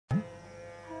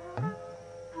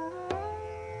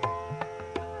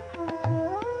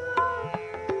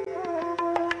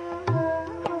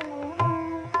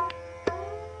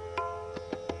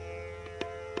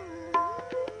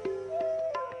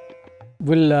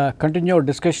will continue our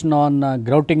discussion on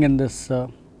grouting in this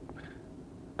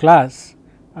class,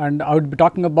 and I would be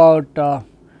talking about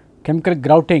chemical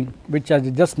grouting, which as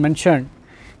I just mentioned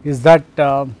is that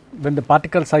when the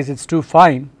particle size is too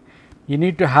fine, you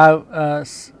need to have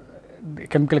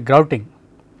chemical grouting.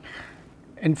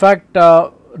 In fact,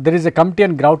 there is a committee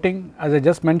on grouting, as I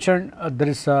just mentioned. There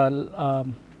is a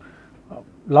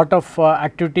lot of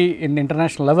activity in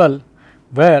international level,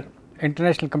 where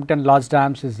International Committee on Large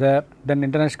Dams is there, then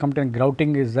International Committee on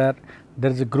Grouting is there.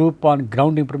 There is a group on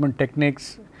ground improvement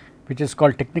techniques, which is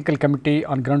called Technical Committee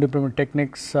on Ground Improvement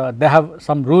Techniques. They have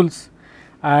some rules,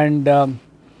 and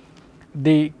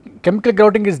the chemical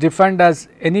grouting is defined as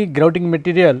any grouting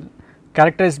material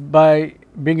characterized by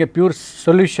being a pure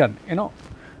solution,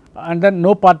 and then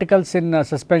no particles in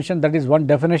suspension. That is one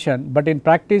definition, but in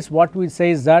practice what we say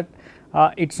is that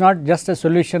it is not just a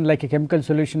solution like a chemical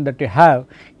solution that you have.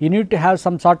 You need to have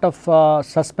some sort of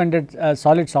suspended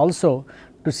solids also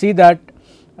to see that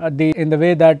in the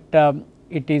way that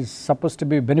it is supposed to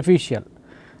be beneficial.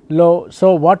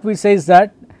 So what we say is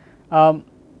that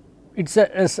it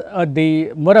is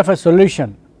the more of a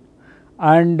solution,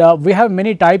 and we have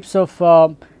many types of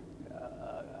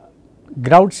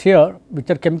grouts here, which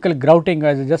are chemical grouting,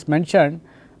 as I just mentioned.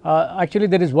 Actually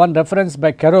there is one reference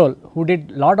by Carroll who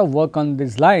did lot of work on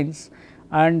these lines,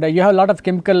 and you have a lot of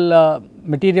chemical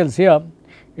materials here.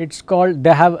 It is called,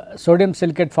 they have sodium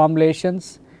silicate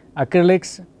formulations,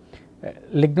 acrylics,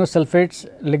 lignosulfates,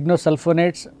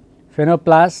 lignosulfonates,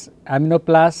 phenoplasts,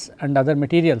 aminoplasts and other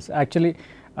materials. Actually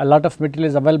a lot of material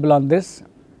is available on this.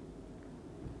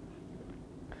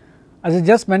 As I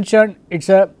just mentioned, it is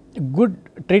a good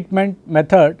treatment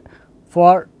method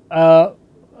for a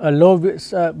low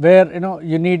where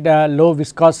you need low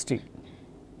viscosity,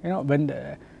 when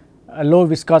a low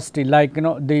viscosity, like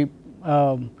the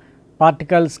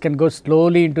particles can go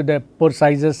slowly into the pore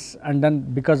sizes, and then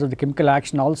because of the chemical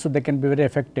action also they can be very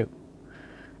effective.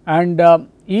 And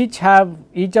each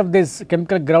of these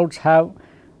chemical grouts have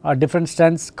different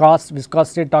strengths, cost,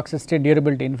 viscosity, toxicity,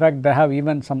 durability. In fact, they have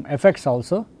even some effects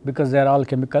also, because they are all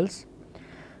chemicals.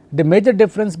 The major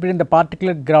difference between the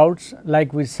particulate grouts,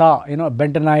 like we saw,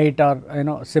 bentonite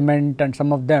or cement, and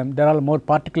some of them, they are all more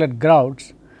particulate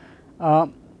grouts.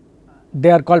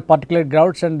 They are called particulate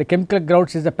grouts, and the chemical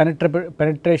grouts is the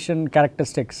penetration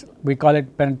characteristics. We call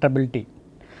it penetrability.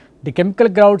 The chemical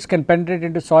grouts can penetrate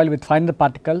into soil with finer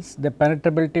particles. The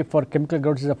penetrability for chemical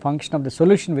grouts is a function of the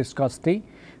solution viscosity,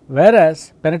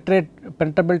 whereas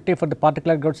penetrability for the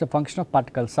particulate grouts is a function of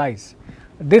particle size.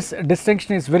 This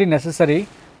distinction is very necessary,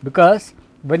 because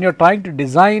when you are trying to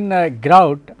design a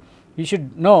grout, you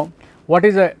should know what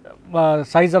is the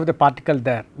size of the particle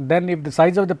there. Then if the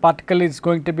size of the particle is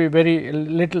going to be very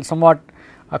little, somewhat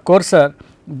coarser,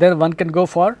 then one can go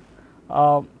for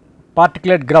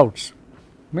particulate grouts,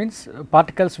 means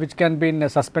particles which can be in a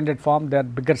suspended form, they are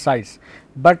bigger size.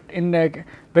 But in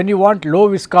when you want low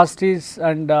viscosities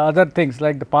and other things,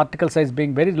 like the particle size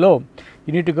being very low,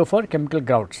 you need to go for chemical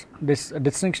grouts. This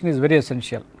distinction is very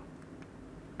essential.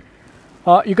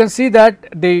 You can see that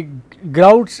the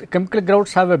grouts, chemical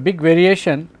grouts have a big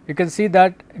variation. You can see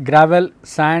that gravel,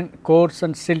 sand, coarse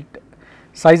and silt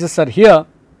sizes are here.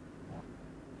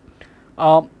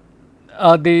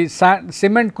 The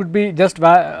cement could be just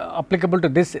applicable to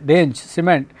this range,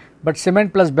 cement, but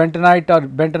cement plus bentonite or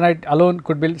bentonite alone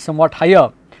could be somewhat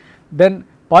higher. Then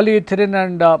polyethylene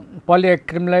and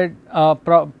polyacrylate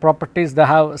properties, they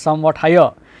have somewhat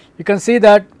higher. You can see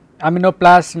that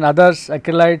aminoplasts and others,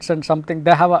 acrylites and something,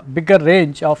 they have a bigger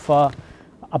range of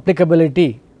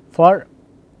applicability for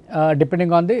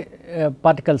depending on the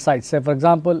particle size. Say for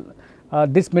example,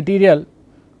 this material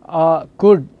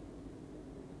could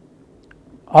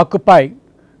occupy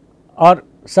or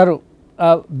serve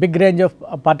a big range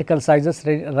of particle sizes,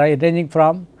 ranging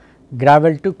from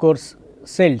gravel to coarse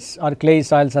silts or clay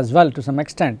soils as well to some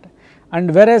extent.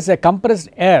 And whereas a compressed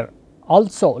air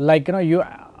also, like you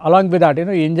along with that you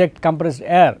inject compressed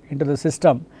air into the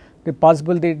system, the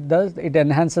possibility it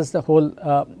enhances the whole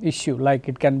issue, like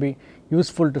it can be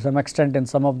useful to some extent in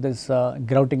some of this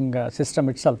grouting system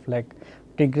itself, like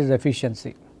to increase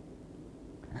efficiency.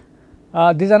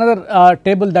 This is another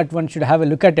table that one should have a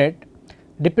look at it.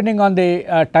 Depending on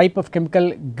the type of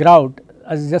chemical grout,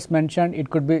 as I just mentioned, it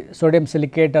could be sodium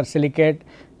silicate or silicate,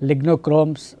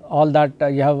 lignochromes, all that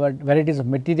you have varieties of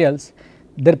materials.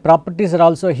 Their properties are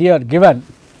also here given,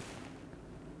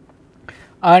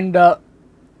 and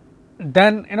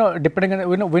then depending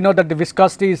on we know that the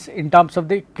viscosity is in terms of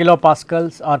the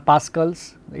kilopascals or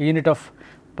pascals, unit of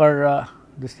per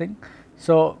this thing.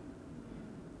 So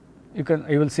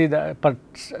you will see the per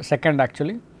second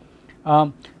actually.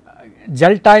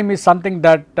 gel time is something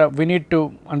that we need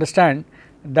to understand,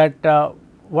 that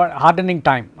what hardening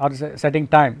time or setting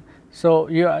time. So,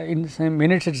 you in some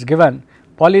minutes it is given.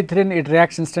 Polyethylene, it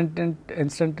reacts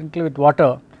instantly with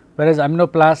water, whereas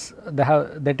aminoplasts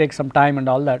they take some time and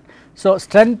all that. So,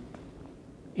 strength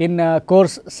in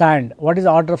coarse sand, what is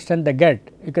the order of strength they get?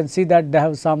 You can see that they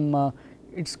have some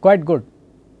it is quite good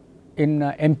in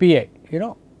MPa,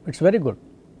 it is very good.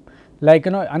 Like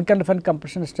unconfined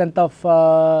compression strength of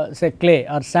say clay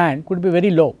or sand could be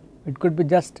very low, it could be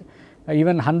just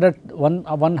even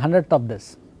 1/100th of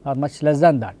this or much less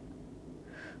than that.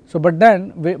 So, but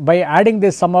then by adding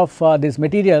this some of these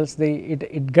materials,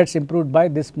 it gets improved by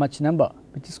this much number,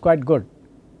 which is quite good.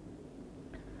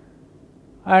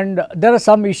 And there are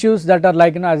some issues that are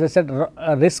like as I said,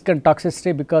 risk and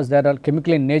toxicity, because they are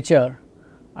chemical in nature,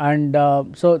 and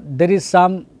so there is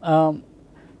some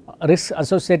risk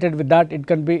associated with that. It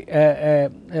can be a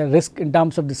risk in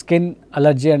terms of the skin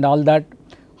allergy and all that.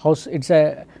 It is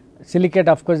a silicate,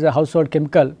 of course, is a household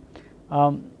chemical.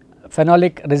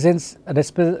 Phenolic resins,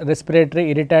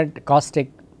 respiratory irritant, caustic.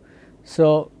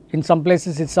 So, in some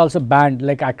places it is also banned,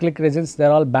 like acrylic resins, they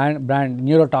are all banned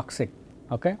neurotoxic.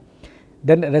 Okay.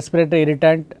 Then respiratory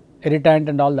irritant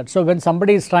and all that. So, when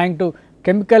somebody is trying to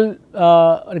chemical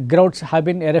grouts have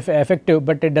been effective,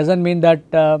 but it does not mean that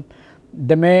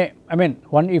they may,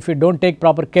 if you do not take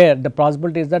proper care, the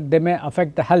possibility is that they may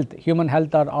affect the health, human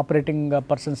health, or operating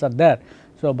persons are there.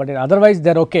 So, but otherwise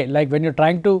they are okay. Like when you are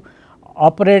trying to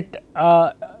operate,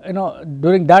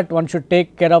 during that one should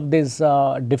take care of these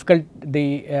health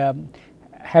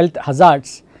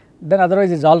hazards, then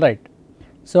otherwise it is all right.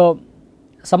 So,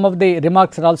 some of the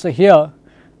remarks are also here,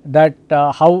 that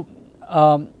how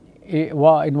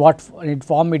in what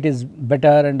form it is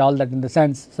better and all that in the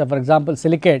sense. So, for example,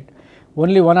 silicate,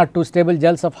 only 1 or 2 stable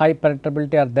gels of high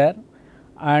penetrability are there,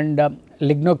 and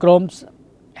lignochromes,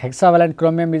 hexavalent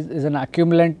chromium is an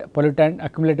accumulative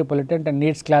pollutant and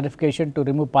needs clarification to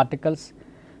remove particles.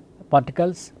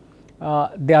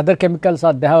 The other chemicals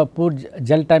they have a poor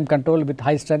gel time control with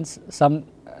high strengths, some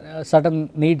certain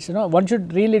needs, one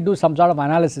should really do some sort of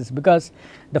analysis, because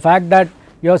the fact that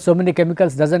you have so many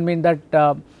chemicals does not mean that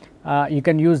you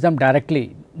can use them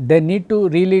directly. They need to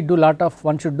really do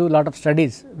one should do lot of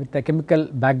studies with the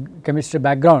chemistry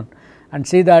background and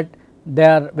see that they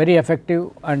are very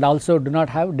effective and also do not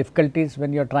have difficulties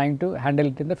when you are trying to handle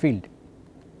it in the field.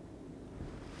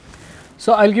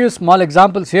 So, I will give you small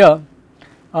examples here.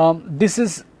 This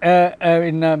is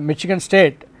in Michigan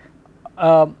State,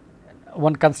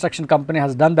 one construction company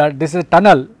has done that. This is a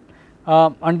tunnel,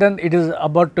 and then it is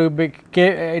about to be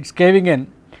it is caving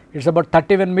in. It is about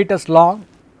 31 meters long,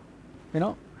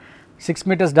 6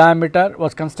 meters diameter,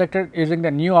 was constructed using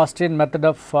the new Austrian method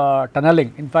of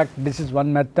tunneling. In fact, this is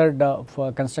one method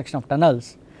for construction of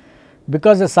tunnels,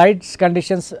 because the site's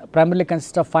conditions primarily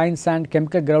consist of fine sand.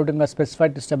 Chemical grouting was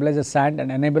specified to stabilize the sand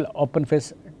and enable open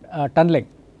face tunneling.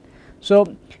 So,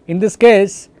 in this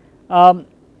case,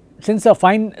 since a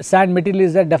fine sand material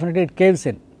is there, definitely it caves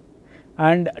in,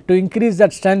 and to increase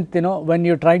that strength, when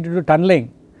you are trying to do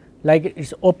tunneling, like it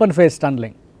is open face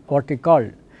tunneling, what we call.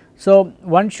 So,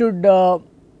 one should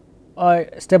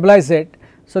stabilize it.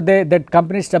 So, that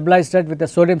company stabilized it with a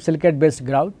sodium silicate based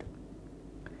grout.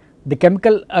 The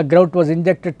chemical grout was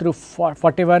injected through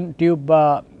 41 tube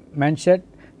manchet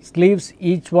sleeves,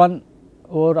 each one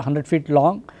over 100 feet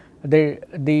long.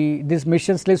 These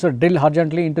mission sleeves were drilled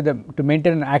horizontally into to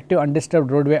maintain an active undisturbed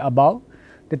roadway above.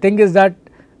 The thing is that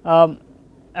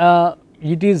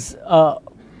it is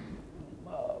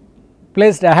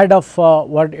placed ahead of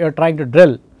what you are trying to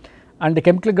drill, and the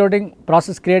chemical grouting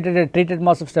process created a treated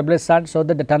mass of stabilized sand, so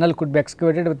that the tunnel could be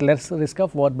excavated with less risk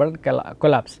of overburden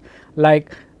collapse.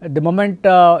 Like the moment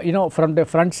from the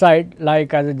front side,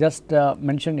 like as I just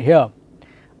mentioned here,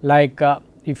 like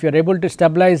if you are able to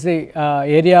stabilize the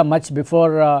area much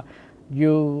before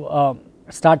you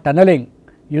start tunneling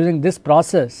using this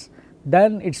process,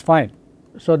 then it is fine.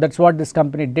 So, that is what this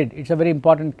company did. It is a very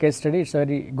important case study, it is a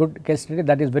very good case study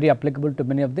that is very applicable to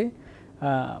many of the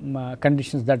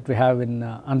conditions that we have in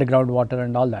underground water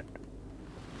and all that.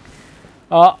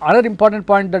 Another important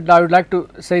point that I would like to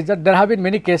say is that there have been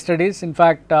many case studies, in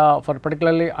fact, for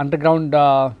particularly underground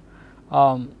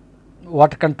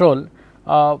water control.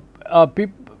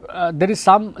 There is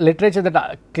some literature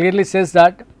that clearly says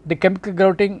that the chemical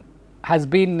grouting has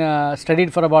been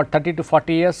studied for about 30 to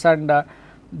 40 years, and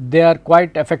they are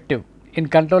quite effective in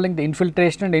controlling the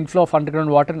infiltration and inflow of underground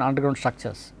water and underground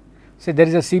structures. See, there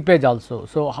is a seepage also.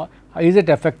 So, how is it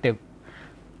effective?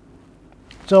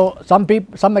 So, some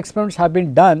experiments have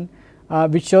been done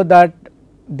which show that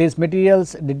these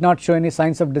materials did not show any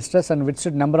signs of distress and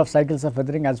withstood number of cycles of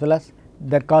weathering as well as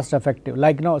they are cost effective.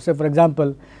 Like say for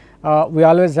example, we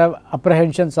always have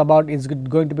apprehensions about is it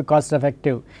going to be cost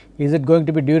effective, is it going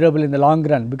to be durable in the long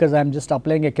run, because I am just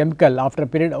applying a chemical after a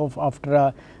period of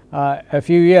a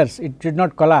few years it should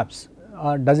not collapse,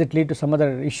 does it lead to some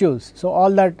other issues. So,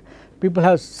 all that people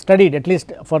have studied at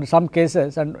least for some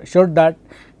cases and showed that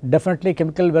definitely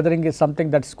chemical weathering is something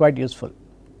that is quite useful.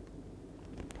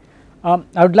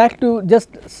 I would like to just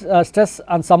stress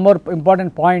on some more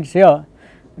important points here,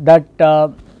 that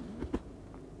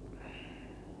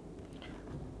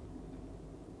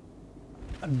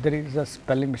there is a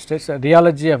spelling mistake. So,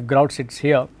 rheology of grout sits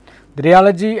here. The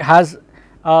rheology has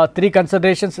 3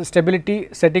 considerations: stability,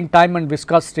 setting time and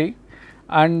viscosity,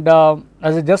 and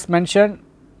as I just mentioned,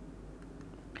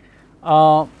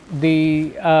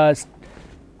 the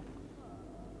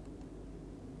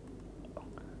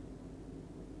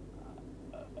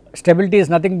stability is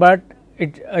nothing but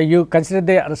you consider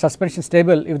the suspension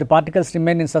stable if the particles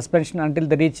remain in suspension until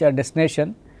they reach a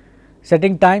destination.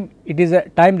 Setting time, it is a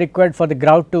time required for the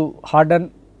grout to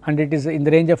harden and it is in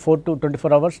the range of 4 to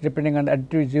 24 hours depending on the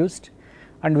additives used.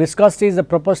 And viscosity is a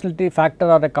proportionality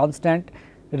factor or a constant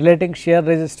relating shear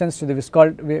resistance to the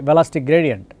velocity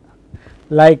gradient.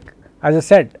 Like as I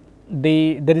said,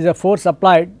 there is a force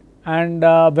applied, and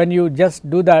when you just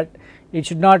do that, it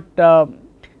should not they're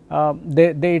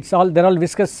all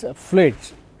viscous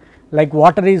fluids. Like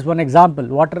water is one example.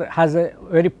 Water has a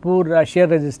very poor shear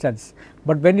resistance,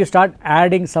 but when you start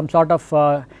adding some sort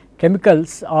of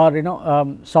chemicals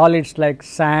or solids like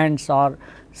sands or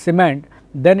cement,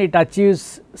 then it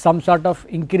achieves some sort of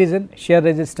increase in shear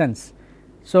resistance.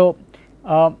 So,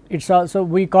 it is also,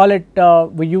 we call it,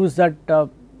 we use that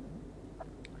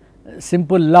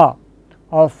simple law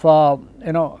of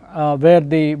where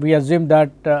we assume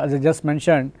that as I just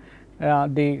mentioned,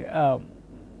 the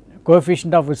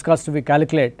coefficient of viscosity we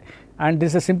calculate, and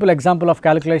this is a simple example of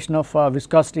calculation of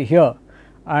viscosity here.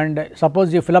 And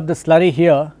suppose you fill up the slurry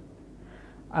here,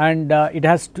 and it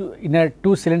has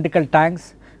two cylindrical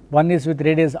tanks, one is with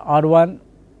radius r1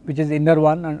 which is inner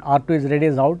one and r2 is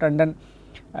radius out, and then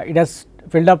it has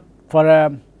filled up for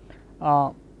a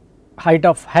height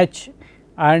of h,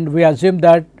 and we assume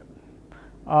that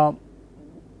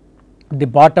the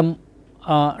bottom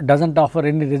does not offer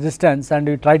any resistance, and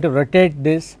we try to rotate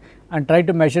this and try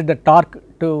to measure the torque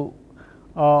to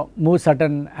move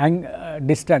certain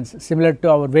distance similar to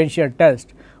our vane shear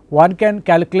test. One can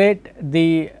calculate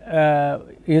the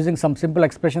using some simple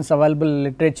expressions available in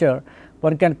literature,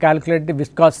 one can calculate the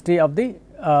viscosity of the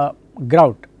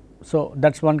grout. So,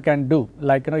 that is one can do,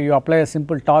 like you apply a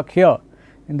simple torque here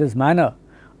in this manner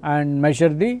and measure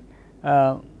the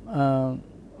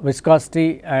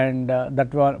viscosity, and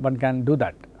that one can do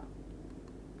that.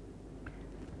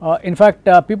 In fact,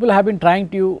 people have been trying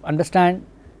to understand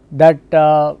that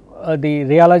the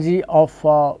rheology of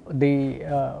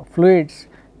the fluids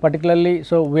particularly.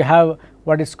 So, we have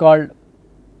what is called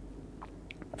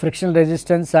frictional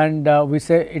resistance, and we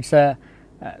say it is a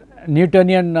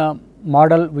Newtonian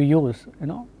model we use,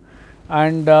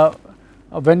 and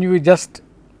when you just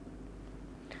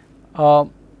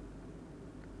so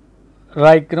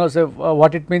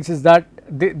what it means is that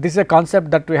this is a concept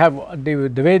that we have.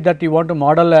 The way that you want to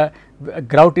model a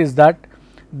grout is that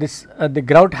this the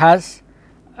grout has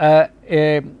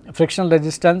a frictional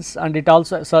resistance, and it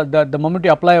also, so the moment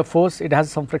you apply a force, it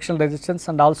has some frictional resistance,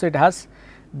 and also it has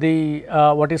the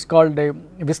what is called the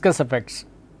viscous effects.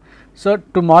 So,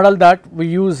 to model that we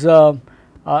use a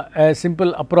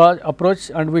simple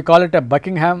approach, and we call it a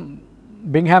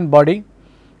Bingham body,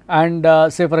 and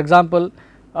say for example,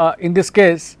 in this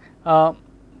case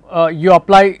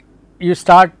you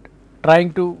start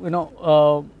trying to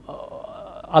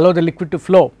allow the liquid to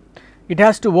flow. It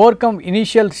has to overcome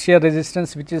initial shear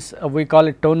resistance, which is we call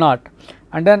it tau naught,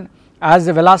 and then as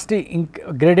the velocity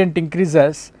gradient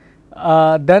increases,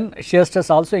 then shear stress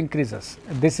also increases.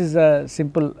 This is a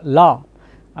simple law.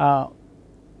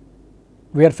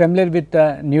 We are familiar with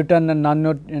Newton and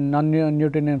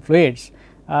non-Newtonian fluids.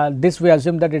 This we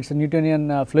assume that it is a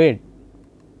Newtonian fluid.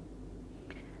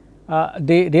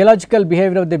 The rheological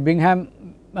behavior of the Bingham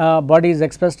body is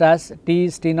expressed as T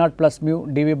is T naught plus mu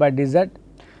dV by dz,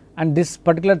 and this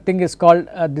particular thing is called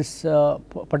this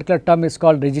particular term is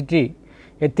called rigidity.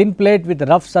 A thin plate with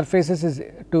rough surfaces is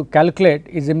to calculate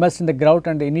is immersed in the grout,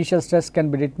 and the initial stress can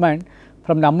be determined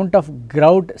from the amount of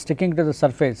grout sticking to the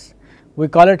surface. We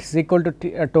call it is equal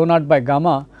to tau naught by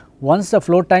gamma. Once the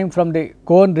flow time from the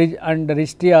cone and the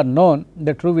rigidity are known,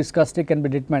 the true viscosity can be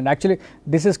determined. Actually,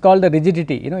 this is called the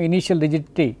rigidity, initial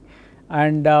rigidity.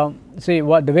 And see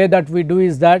the way that we do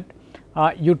is that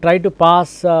you try to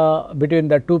pass between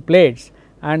the two plates,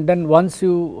 and then once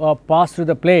you pass through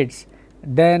the plates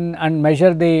then and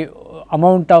measure the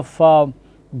amount of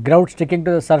grout sticking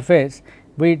to the surface,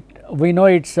 we know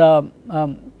its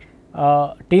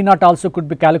T naught also could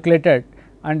be calculated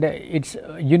and its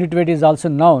unit weight is also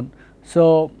known.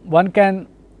 So, one can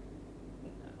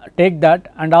take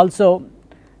that, and also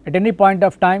at any point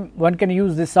of time one can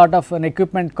use this sort of an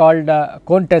equipment called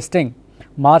cone testing,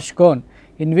 Marsh cone,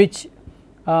 in which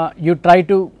you try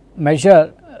to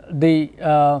measure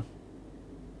the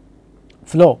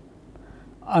flow,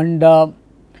 and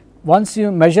once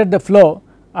you measure the flow,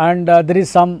 and there is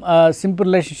some simple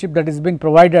relationship that is being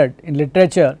provided in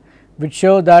literature which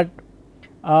show that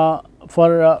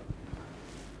for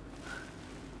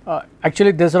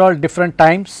actually these are all different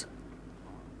times,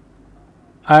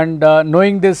 and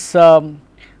knowing this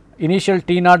initial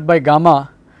T naught by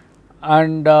gamma,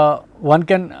 and one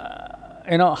can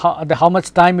how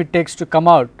much time it takes to come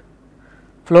out.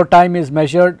 Flow time is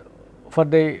measured for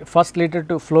the first liter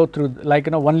to flow through, like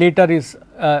 1 liter is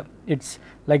it's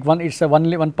like it's a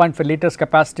 1.5 liters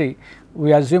capacity.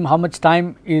 We assume how much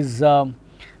time is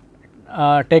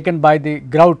taken by the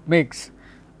grout mix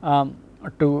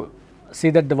to see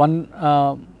that the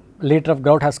 1 liter of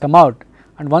grout has come out,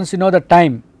 and once you know the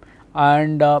time,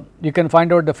 and you can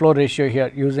find out the flow ratio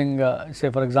here using say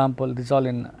for example this all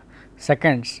in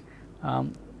seconds.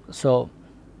 So,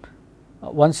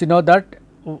 once you know that,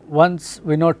 once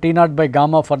we know T naught by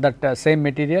gamma for that same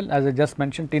material, as I just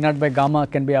mentioned, T naught by gamma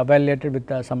can be evaluated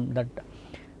with some that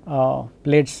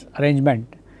plates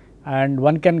arrangement, and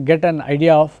one can get an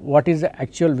idea of what is the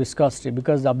actual viscosity,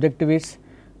 because the objective is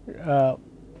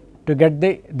to get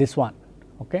this one.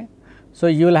 Okay. So,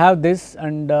 you will have this,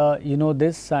 and you know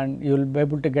this, and you will be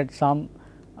able to get some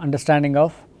understanding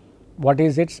of what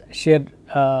is its shear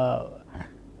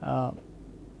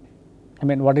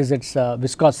what is its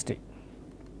viscosity.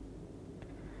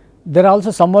 There are also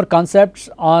some more concepts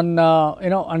on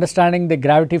understanding the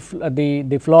gravity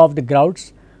the flow of the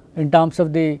grouts in terms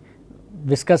of the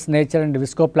viscous nature and the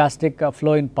viscoplastic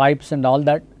flow in pipes and all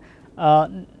that.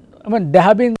 There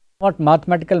have been somewhat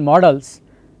mathematical models.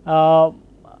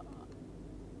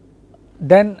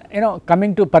 Then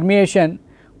coming to permeation,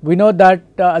 we know that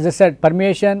as I said,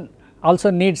 permeation also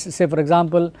needs, say for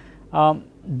example,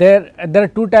 there are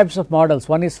two types of models.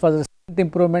 One is for the strength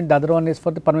improvement, the other one is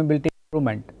for the permeability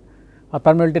improvement or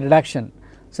permeability reduction.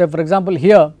 So, for example,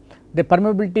 here the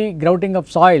permeability grouting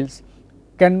of soils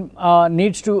can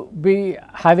needs to be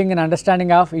having an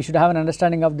understanding of, you should have an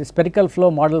understanding of the spherical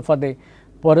flow model for the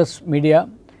porous media,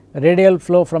 radial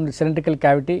flow from the cylindrical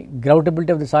cavity, groutability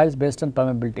of the soils based on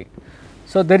permeability.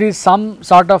 So, there is some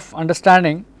sort of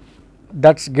understanding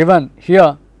that is given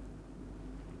here,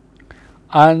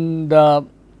 and the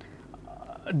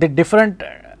different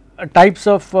types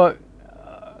of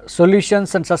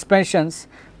solutions and suspensions,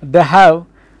 they have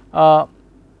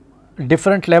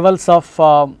different levels of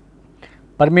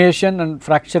permeation and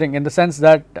fracturing, in the sense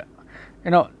that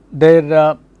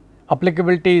their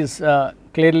applicability is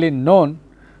clearly known.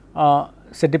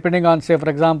 So, depending on, say for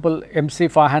example, MC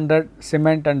 500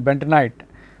 cement and bentonite,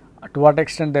 to what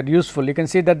extent they are useful. You can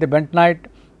see that the bentonite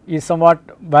is somewhat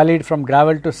valid from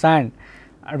gravel to sand,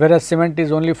 whereas cement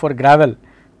is only for gravel,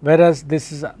 whereas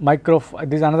this is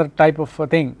this is another type of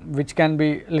thing which can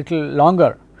be little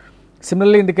longer.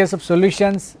 Similarly, in the case of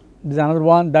solutions, this is another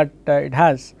one that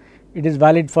it is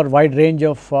valid for wide range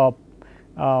of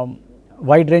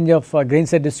grain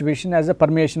size distribution as a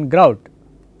permeation grout.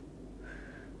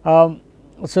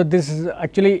 So, this is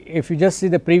actually, if you just see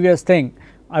the previous thing,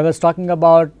 I was talking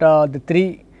about the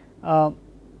three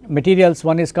materials.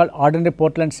 One is called ordinary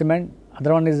Portland cement,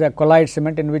 other one is a colloid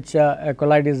cement, in which a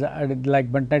colloid is added,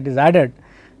 like bentonite is added.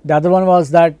 The other one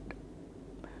was that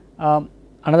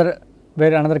another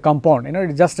compound, it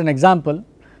is just an example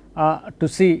to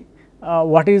see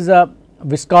what is the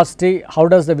viscosity, how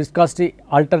does the viscosity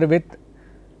alter with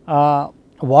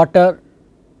water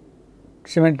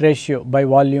cement ratio by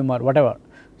volume or whatever.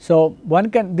 So,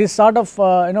 one can, this sort of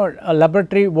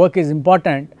laboratory work is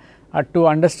important to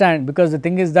understand, because the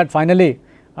thing is that finally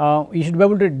you should be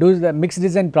able to do the mix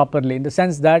design properly, in the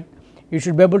sense that you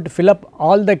should be able to fill up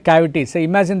all the cavities. Say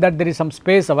imagine that there is some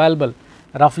space available,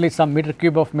 roughly some meter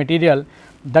cube of material,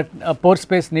 that pore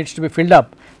space needs to be filled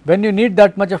up. When you need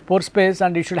that much of pore space,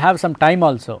 and you should have some time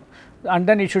also, and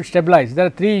then it should stabilize. There are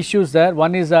three issues there.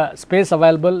 One is space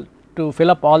available to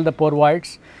fill up all the pore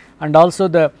voids, and also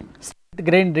the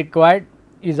grain required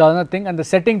is another thing, and the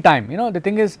setting time. The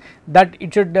thing is that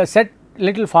it should set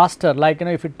little faster, like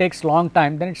if it takes long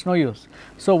time, then it is no use.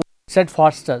 So, set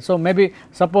faster. So, maybe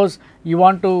suppose you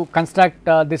want to construct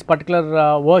this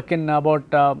particular work in about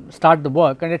start the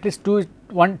work, and at least 2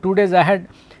 days ahead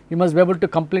you must be able to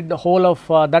complete the whole of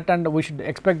that, and we should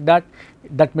expect that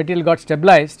that material got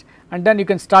stabilized, and then you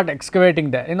can start excavating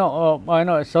there,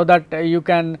 so that you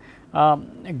can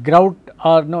grout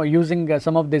or using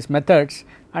some of these methods,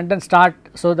 and then start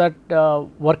so that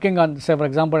working on, say for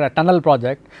example, a tunnel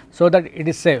project, so that it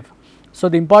is safe. So,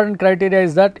 the important criteria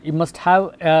is that you must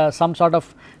have some sort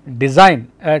of design,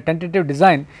 tentative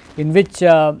design, in which you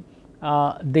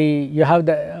have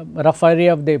the rough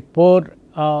area of the pore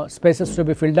spaces to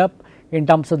be filled up in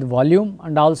terms of the volume,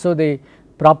 and also the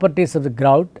properties of the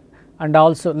grout, and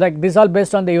also like this all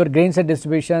based on your grain set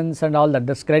distributions and all that.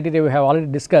 This criteria we have already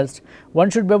discussed. One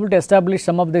should be able to establish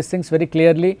some of these things very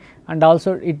clearly, and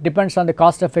also it depends on the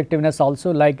cost effectiveness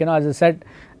also, like as I said,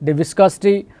 the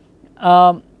viscosity,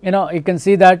 you can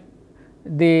see that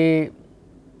the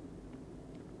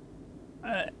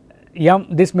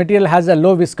this material has a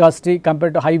low viscosity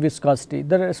compared to high viscosity.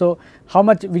 So, how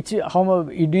much do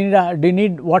you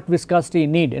need what viscosity you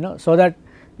need, so that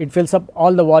it fills up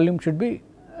all the volume should be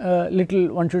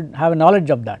little, one should have a knowledge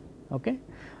of that. Okay.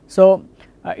 So,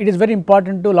 it is very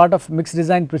important to lot of mixed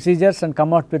design procedures and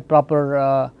come out with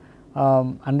proper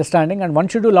understanding, and one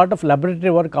should do a lot of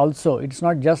laboratory work also. It is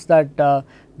not just that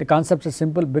the concepts are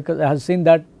simple, because I have seen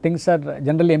that things are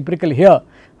generally empirical here,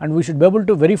 and we should be able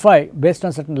to verify based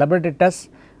on certain laboratory tests,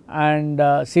 and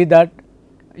see that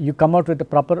you come out with a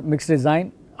proper mixed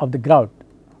design of the grout.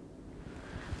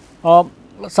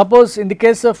 Suppose in the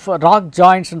case of rock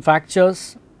joints and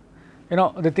fractures,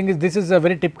 the thing is, this is a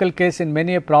very typical case in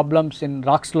many problems in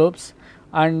rock slopes,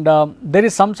 and there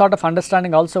is some sort of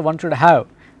understanding also one should have,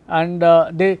 and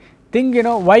the thing,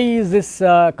 why is this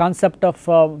concept of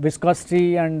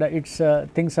viscosity and its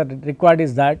things are required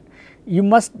is that you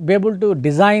must be able to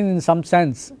design in some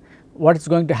sense what is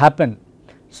going to happen.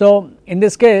 So, in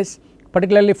this case,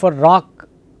 particularly for rock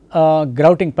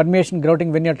grouting, permeation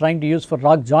grouting, when you are trying to use for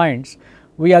rock joints,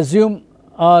 we assume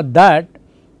that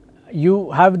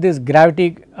you have this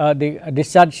gravity, the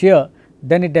discharge here,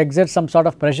 then it exerts some sort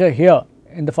of pressure here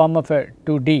in the form of a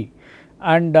 2D,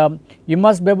 and you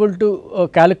must be able to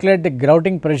calculate the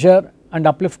grouting pressure and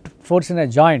uplift force in a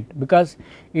joint, because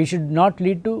it should not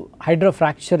lead to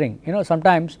hydrofracturing.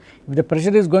 Sometimes if the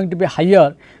pressure is going to be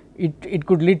higher, it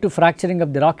could lead to fracturing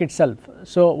of the rock itself.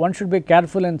 So, one should be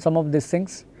careful in some of these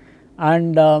things,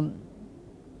 and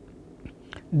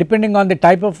depending on the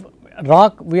type of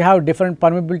rock, we have different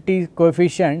permeability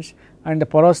coefficients and the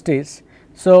porosities.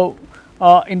 So,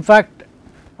 in fact,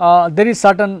 there is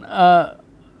certain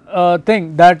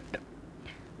thing that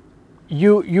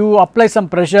you apply some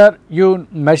pressure, you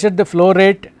measure the flow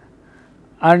rate,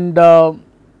 and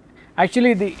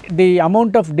actually the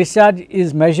amount of discharge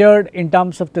is measured in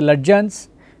terms of the Lugans,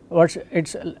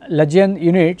 its Lugan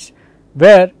units,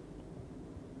 where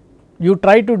you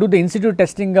try to do the in situ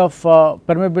testing of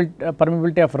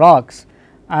permeability of rocks,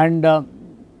 and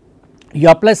you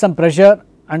apply some pressure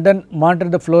and then monitor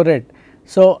the flow rate.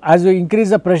 So, as you increase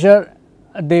the pressure,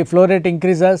 the flow rate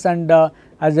increases, and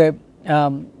as a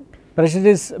pressure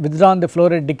is withdrawn, the flow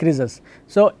rate decreases.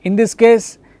 So, in this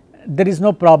case there is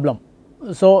no problem.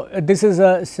 So, this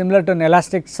is similar to an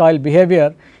elastic soil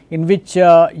behavior, in which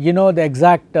the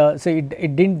exact say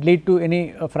it did not lead to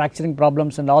any fracturing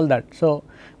problems and all that. So,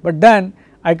 but then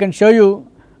I can show you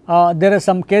there are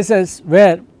some cases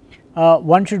where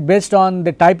one should, based on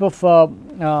the type of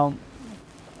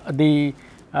the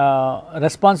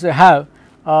response you have,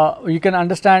 you can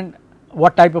understand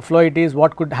what type of flow it is,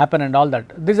 what could happen and all that.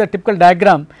 This is a typical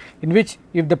diagram in which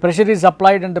if the pressure is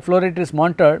applied and the flow rate is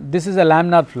monitored, this is a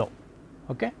laminar flow.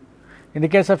 Okay. In the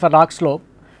case of a rock slope,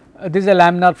 this is a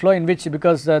laminar flow in which,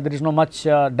 because there is no much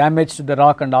damage to the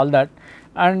rock and all that,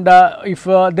 and if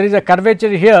there is a curvature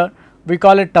here, we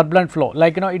call it turbulent flow,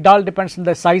 like it all depends on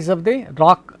the size of the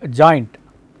rock joint.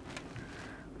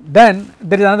 Then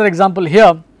there is another example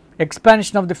here,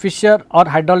 expansion of the fissure or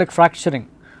hydraulic fracturing.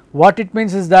 What it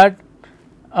means is that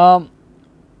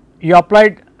you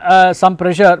applied some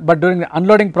pressure, but during the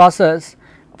unloading process,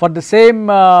 for the same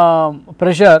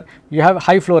pressure you have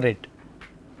high flow rate.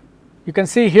 You can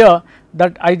see here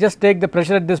that I just take the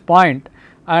pressure at this point,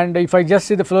 and if I just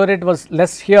see the flow rate was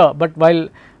less here, but while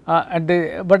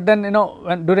but then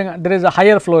when during there is a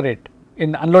higher flow rate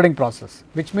in the unloading process,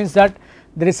 which means that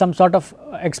there is some sort of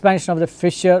expansion of the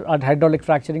fissure or hydraulic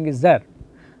fracturing is there,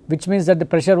 which means that the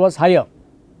pressure was higher.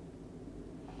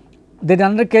 Then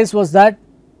another case was that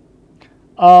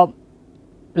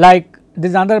like there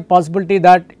is another possibility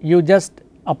that you just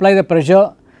apply the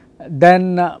pressure,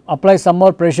 then apply some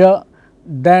more pressure,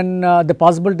 then the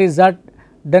possibility is that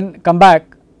then come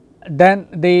back, then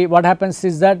the what happens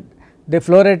is that the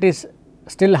flow rate is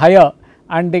still higher,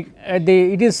 and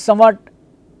it is somewhat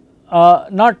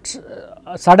not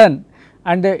sudden,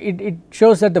 and it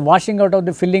shows that the washing out of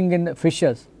the filling in the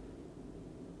fissures.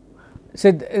 So,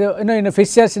 in a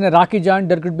fissures in a rocky joint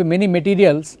there could be many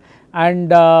materials,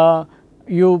 and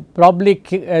you probably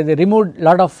removed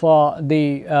lot of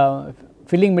the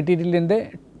filling material in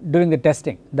the during the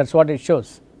testing. That is what it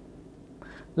shows.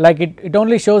 Like it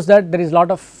only shows that there is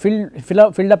lot of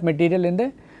filled up material in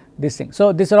the this thing.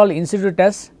 So, these are all in situ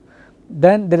tests.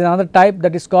 Then there is another type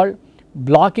that is called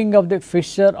blocking of the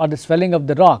fissure or the swelling of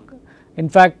the rock. In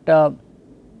fact,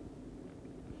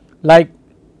 like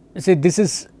see, this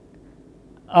is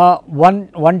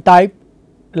one type,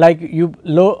 like you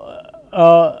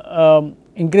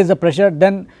increase the pressure,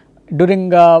 then during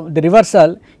the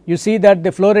reversal you see that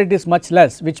the flow rate is much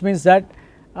less, which means that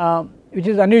which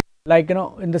is unusual, like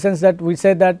in the sense that we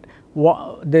say that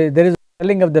there is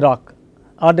swelling of the rock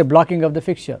or the blocking of the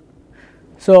fixture.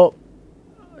 So,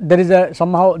 there is a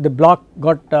somehow the block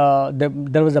got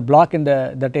there was a block in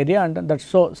that area, and that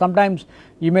so sometimes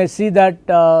you may see that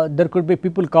there could be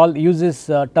people use this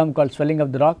term called swelling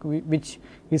of the rock, which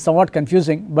is somewhat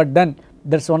confusing, but then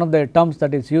that is one of the terms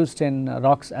that is used in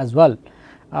rocks as well.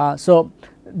 So,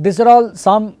 these are all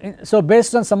some. So,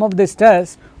 based on some of these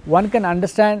tests one can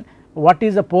understand what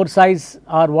is the pore size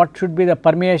or what should be the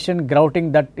permeation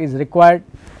grouting that is required,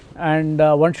 and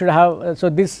one should have. So,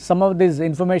 this some of this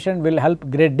information will help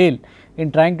great deal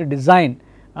in trying to design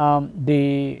how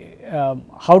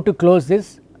to close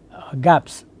these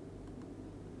gaps.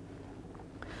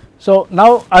 So,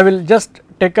 now I will just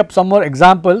take up some more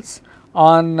examples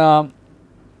on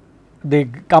the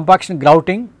compaction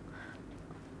grouting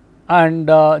and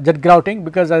jet grouting,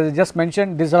 because as I just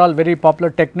mentioned these are all very popular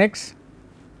techniques.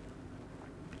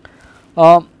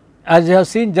 As you have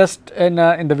seen just in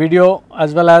the video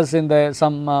as well as in the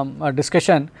some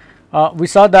discussion, we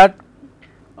saw that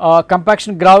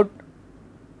compaction grout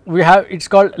we have, it is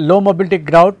called low mobility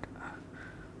grout,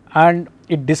 and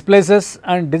it displaces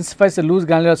and densifies the loose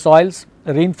granular soils,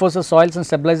 reinforces soils and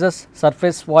stabilizes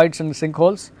surface voids and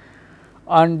sinkholes,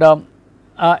 and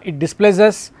it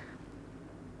displaces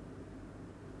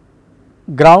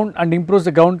ground and improves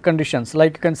the ground conditions.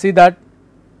 Like you can see that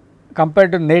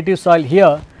compared to native soil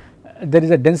here, there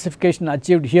is a densification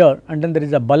achieved here, and then there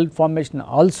is a bulb formation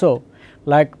also,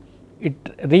 like it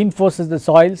reinforces the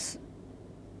soils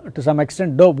to some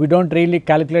extent, though we do not really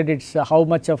calculate its how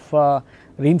much of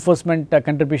reinforcement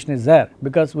contribution is there,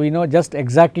 because we know just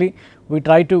exactly we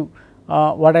try to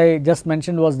what I just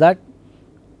mentioned was that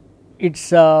its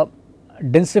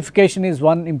densification is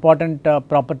one important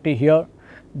property here,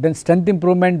 then strength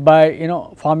improvement by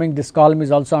forming this column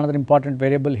is also another important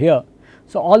variable here.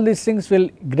 So, all these things will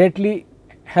greatly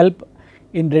help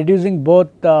in reducing both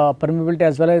permeability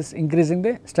as well as increasing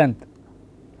the strength.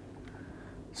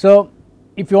 So,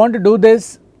 if you want to do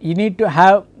this, you need to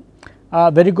have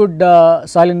very good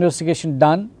soil investigation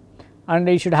done, and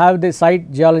you should have the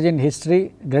site geology and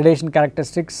history, gradation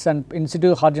characteristics and in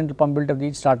situ horizontal permeability of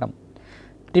each stratum.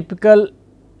 Typical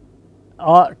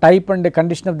type and the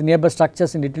condition of the nearby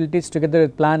structures and utilities together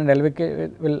with plan and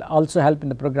elevation will also help in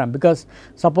the program, because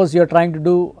suppose you are trying to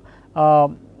do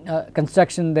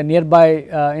construction in the nearby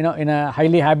in a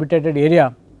highly habitated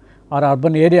area or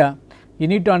urban area, you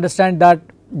need to understand that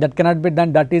that cannot be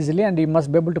done that easily, and you must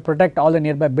be able to protect all the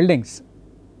nearby buildings.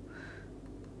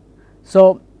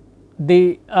 So,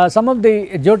 the some of the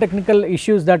geotechnical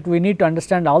issues that we need to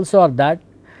understand also are that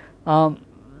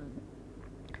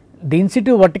the in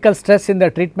situ vertical stress in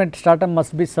the treatment stratum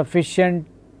must be sufficient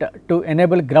to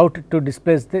enable grout to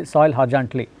displace the soil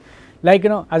horizontally. Like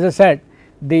as I said,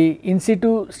 the in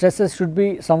situ stresses should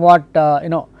be somewhat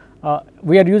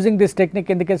we are using this technique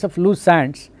in the case of loose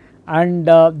sands, and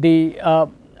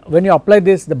when you apply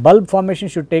this, the bulb formation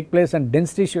should take place and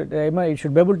density should it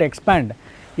should be able to expand.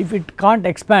 If it can't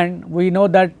expand, we know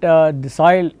that the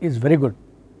soil is very good.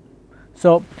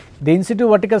 So, the in situ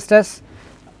vertical stress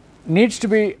needs to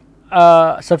be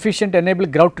sufficient to enable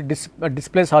grout to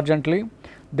displace horizontally.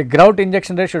 The grout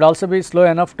injection rate should also be slow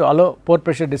enough to allow pore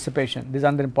pressure dissipation. This is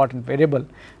another important variable,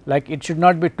 like it should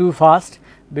not be too fast,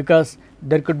 because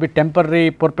there could be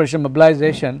temporary pore pressure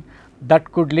mobilization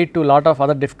that could lead to a lot of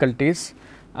other difficulties,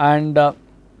 and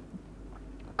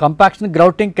compaction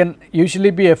grouting can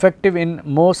usually be effective in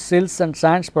most silts and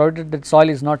sands provided that soil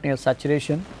is not near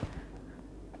saturation.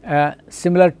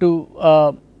 Similar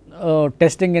to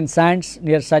testing in sands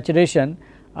near saturation,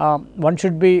 one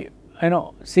should be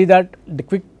see that the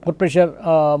quick pore pressure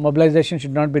mobilization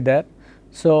should not be there.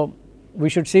 So, we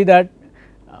should see that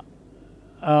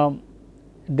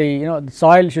the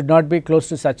soil should not be close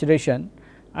to saturation,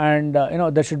 and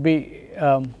there should be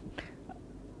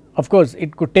of course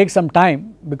it could take some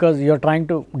time because you are trying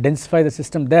to densify the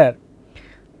system there.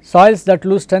 Soils that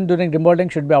lose strength during remodeling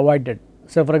should be avoided.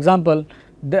 So, for example,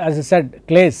 as I said,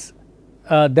 clays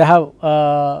they have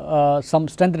some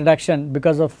strength reduction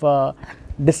because of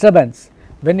disturbance.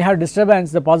 When you have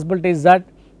disturbance, the possibility is that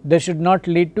they should not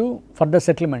lead to further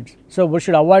settlements. So, we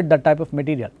should avoid that type of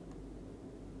material.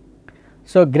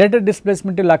 So, greater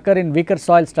displacement will occur in weaker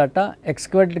soil strata.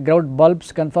 Excavated grout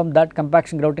bulbs confirm that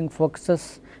compaction grouting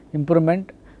focuses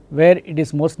improvement where it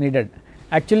is most needed.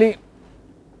 Actually,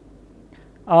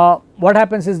 what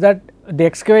happens is that the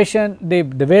excavation,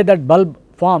 the way that bulb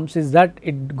forms is that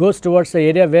it goes towards the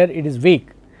area where it is weak.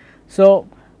 So,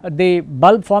 the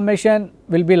bulb formation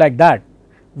will be like that,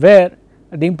 where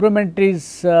the improvement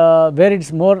is where it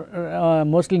is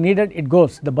mostly needed, it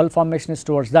goes, the bulb formation is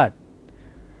towards that.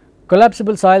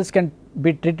 Collapsible soils can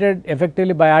be treated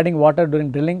effectively by adding water during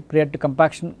drilling prior to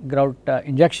compaction grout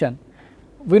injection.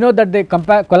 We know that the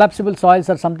collapsible soils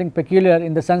are something peculiar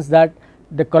in the sense that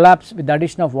they collapse with the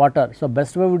addition of water. So,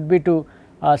 best way would be to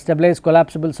stabilize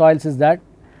collapsible soils is that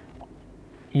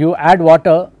you add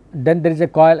water, then there is a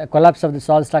collapse of the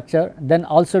soil structure, then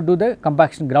also do the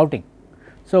compaction grouting.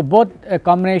 So, both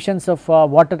combinations of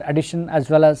water addition as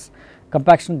well as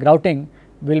compaction grouting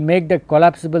will make the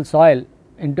collapsible soil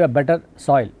into a better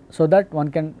soil, so that one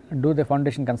can do the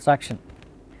foundation construction.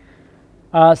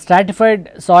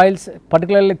 Stratified soils,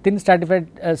 particularly thin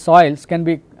stratified soils, can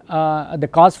be the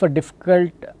cause for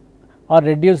difficult or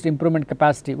reduced improvement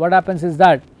capacity. What happens is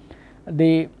that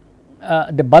the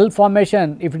bulb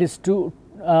formation, if it is too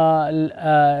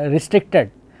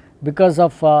restricted because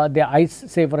of the ice,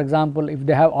 say for example, if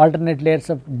they have alternate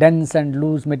layers of dense and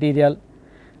loose material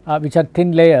which are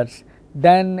thin layers,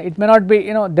 then it may not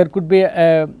be, there could be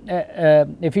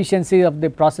efficiency of the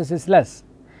process is less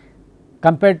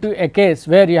compared to a case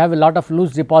where you have a lot of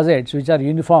loose deposits which are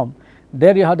uniform.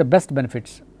 There you have the best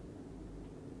benefits.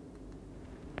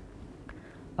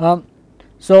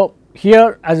 So,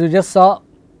 here as you just saw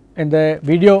in the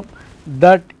video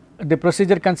that the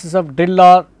procedure consists of drill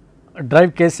or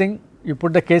drive casing. You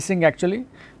put the casing, actually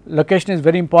location is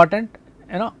very important.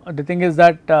 The thing is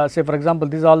that say for example,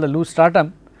 this is all the loose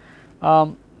stratum.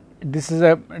 This is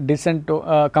a decent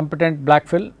competent black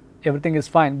fill, everything is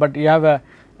fine, but you have a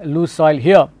loose soil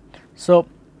here. So,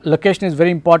 location is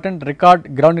very important.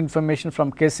 Record ground information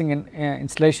from casing in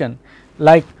installation.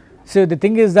 Like, so the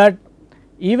thing is that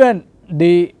even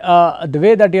the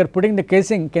way that you are putting the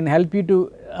casing can help you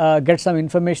to get some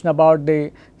information about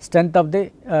the strength of the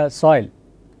soil.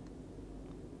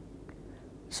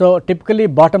 So, typically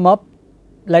bottom up,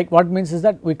 like what means is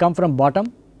that we come from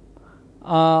bottom,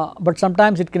 but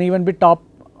sometimes it can even be top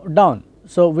down.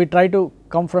 So, we try to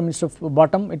come from instead of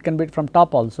bottom, it can be from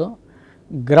top also.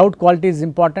 Grout quality is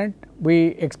important. We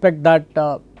expect that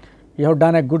you have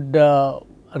done a good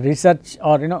research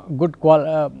or good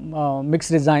mix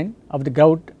design of the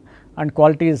grout, and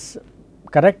quality is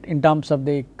correct in terms of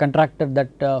the contractor that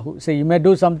say you may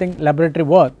do something laboratory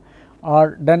work,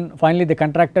 or then finally the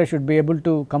contractor should be able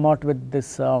to come out with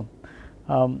this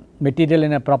material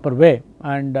in a proper way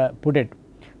and put it.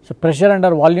 So, pressure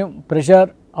under volume,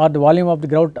 pressure or the volume of the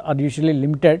grout are usually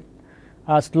limited.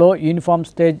 Slow uniform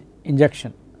stage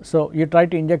injection. So, you try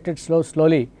to inject it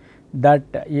slowly, that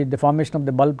the formation of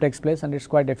the bulb takes place and it is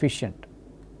quite efficient.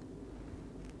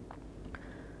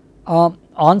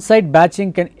 On-site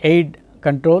batching can aid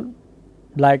control,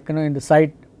 like in the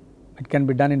site it can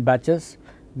be done in batches.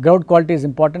 Grout quality is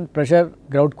important. Pressure,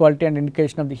 grout quality and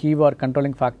indication of the heave are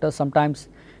controlling factors. Sometimes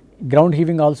ground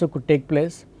heaving also could take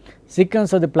place.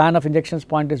 Sequence of the plan of injections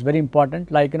point is very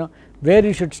important, like where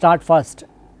you should start first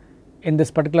in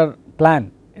this particular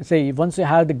plan. Say once you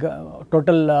have the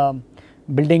total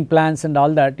building plans and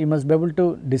all that, you must be able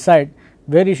to decide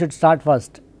where you should start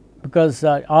first, because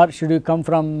or should you come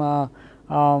from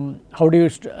how do you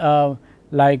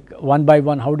like one by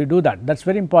one, how do you do that, that is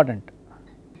very important.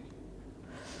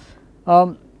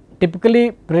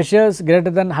 Typically pressures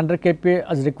greater than 100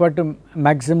 kPa is required to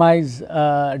maximize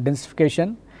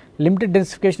densification. Limited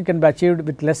densification can be achieved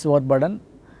with less overburden,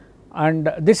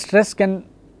 and this stress can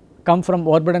come from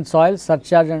overburden soils,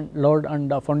 surcharge and load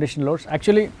and foundation loads.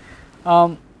 Actually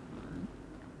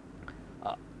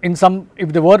in some,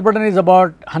 if the overburden is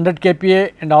about 100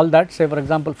 kPa and all that, say for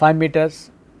example 5 meters,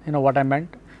 what I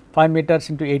meant, 5 meters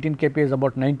into 18 kPa is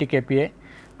about 90 kPa,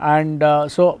 and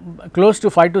so close to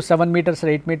 5 to 7 meters or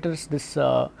 8 meters, this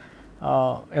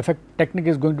effect technique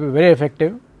is going to be very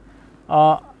effective,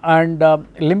 and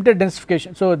limited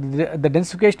densification. So, the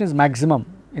densification is maximum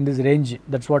in this range.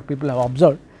 That is what people have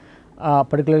observed,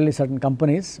 particularly certain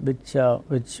companies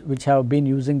which have been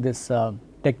using this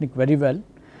technique very well,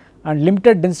 and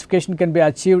limited densification can be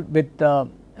achieved with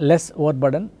less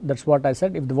overburden. That is what I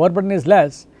said. If the overburden is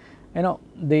less,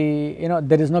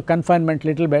 there is no confinement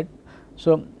little bit.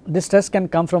 So, this stress can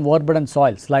come from overburden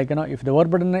soils, like if the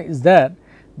overburden is there,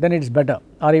 then it is better,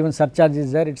 or even surcharge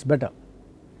is there, it is better.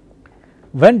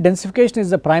 When densification is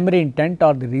the primary intent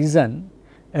or the reason,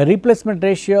 a replacement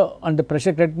ratio on the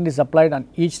pressure gradient is applied on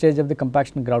each stage of the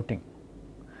compaction grouting.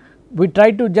 We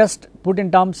try to just put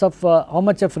in terms of how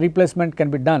much of replacement can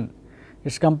be done. It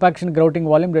is compaction grouting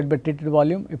volume divided by treated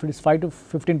volume. If it is 5 to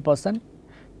 15%,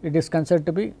 it is considered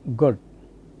to be good.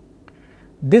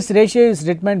 This ratio is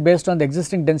determined based on the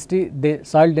existing density, the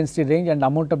soil density range, and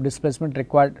amount of displacement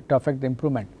required to affect the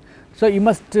improvement. So, you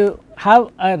must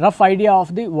have a rough idea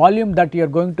of the volume that you are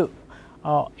going to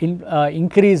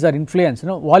increase or influence.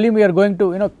 Volume you are going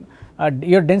to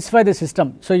you densify the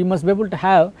system. So, you must be able to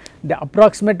have the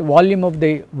approximate volume of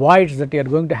the voids that you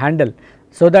are going to handle,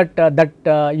 so that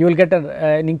you will get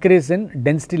an increase in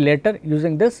density later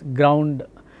using this ground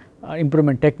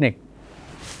improvement technique.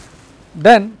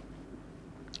 Then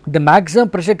the maximum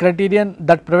pressure criterion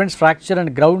that prevents fracture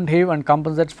and ground heave and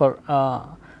compensates for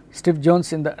stiff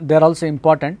zones they are also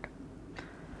important.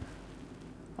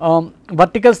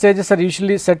 Vertical stages are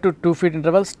usually set to 2 feet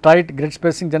intervals. Tight grid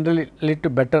spacing generally lead to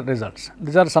better results.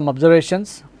 These are some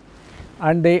observations,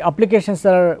 and the applications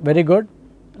are very good.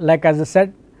 Like as I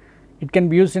said, it can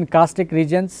be used in karstic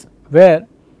regions where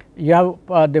you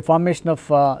have the formation of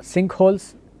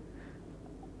sinkholes,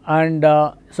 and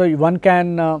so one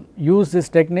can use this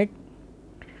technique.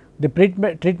 The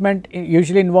treatment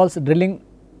usually involves drilling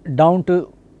down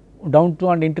to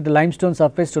and into the limestone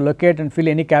surface to locate and fill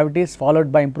any cavities,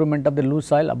 followed by improvement of the loose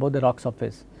soil above the rock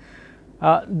surface.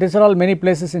 These are all many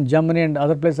places in Germany and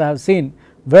other places I have seen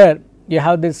where you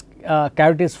have this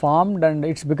cavities formed, and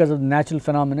it is because of the natural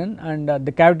phenomenon, and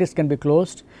the cavities can be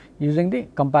closed using the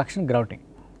compaction grouting.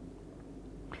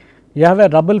 You have a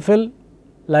rubble fill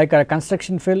like a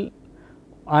construction fill,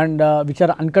 and which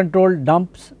are uncontrolled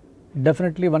dumps.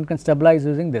 Definitely one can stabilize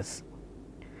using this.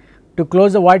 To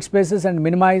close the void spaces and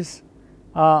minimize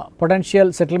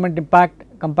potential settlement impact,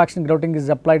 compaction grouting is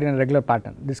applied in a regular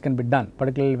pattern. This can be done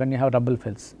particularly when you have rubble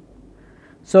fills.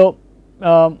 So,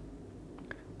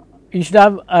 you should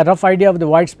have a rough idea of the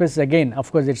void spaces. Again,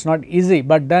 of course, it is not easy,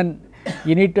 but then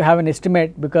you need to have an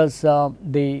estimate, because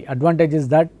the advantage is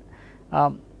that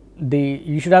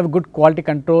you should have a good quality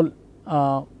control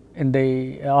in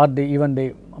even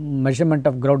the measurement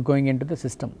of grout going into the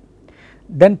system.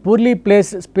 Then poorly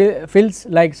placed fills,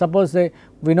 like suppose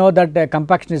we know that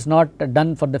compaction is not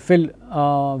done for the fill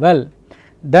well,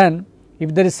 then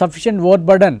if there is sufficient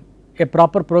overburden, a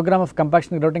proper program of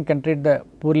compaction grouting can treat the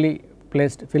poorly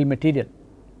placed fill material.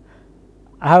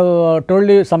 I have told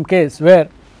you some case where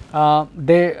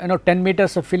 10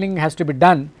 meters of filling has to be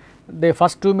done. The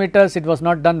first 2 meters it was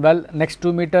not done well, next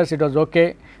 2 meters it was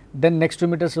okay, then next 2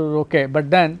 meters was okay, but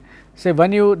then say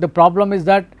when the problem is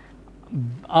that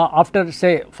after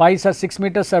say 5 or 6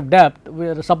 meters of depth,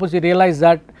 suppose you realize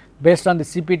that based on the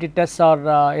CPT tests or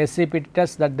SCPT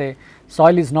tests that the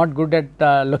soil is not good at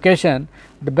location,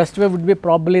 the best way would be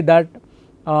probably that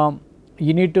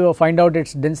you need to find out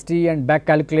its density and back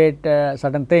calculate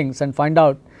certain things and find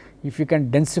out if you can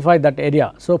densify that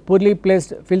area. So, poorly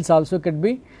placed fills also can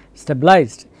be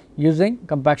stabilized using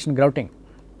compaction grouting.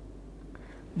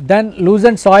 Then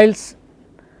loosened soils,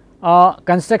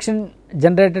 construction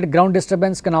generated ground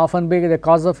disturbance can often be the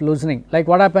cause of loosening. Like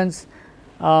what happens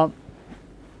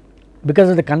because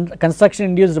of the construction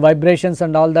induced vibrations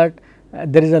and all that,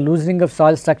 there is a loosening of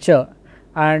soil structure,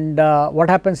 and what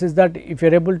happens is that if you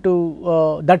are able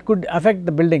to that could affect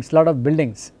the buildings, lot of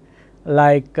buildings,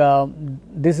 like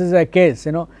this is a case,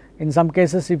 in some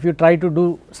cases if you try to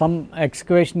do some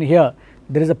excavation here,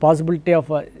 there is a possibility of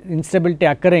instability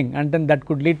occurring, and then that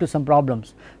could lead to some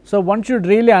problems. So, one should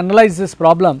really analyze this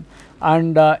problem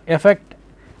and affect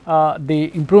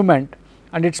the improvement,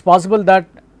 and it is possible that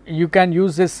you can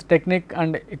use this technique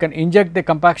and you can inject the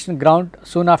compaction ground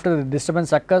soon after the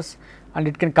disturbance occurs, and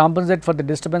it can compensate for the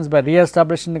disturbance by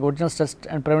re-establishing the original stress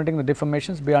and preventing the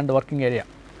deformations beyond the working area.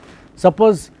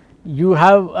 Suppose you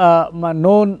have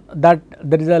known that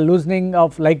there is a loosening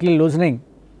of likely loosening,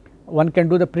 one can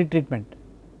do the pre-treatment.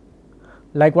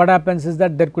 Like what happens is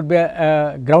that there could be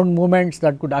ground movements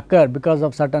that could occur because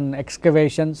of certain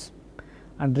excavations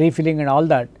and refilling and all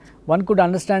that. One could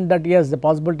understand that yes, the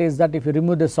possibility is that if you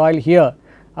remove the soil here,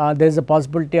 there is a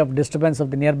possibility of disturbance of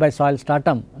the nearby soil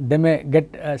stratum. They may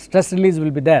get stress release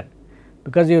will be there,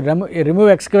 because you remove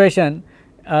excavation,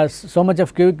 so much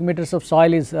of cubic meters of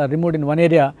soil is removed in one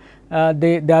area,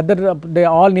 the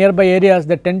all nearby areas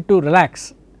they tend to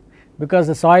relax, because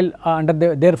the soil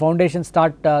under their foundation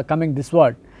start coming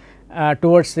thisward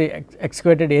towards the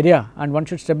excavated area, and one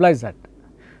should stabilize that.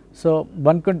 So,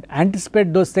 one could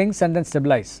anticipate those things and then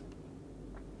stabilize.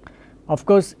 Of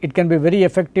course, it can be very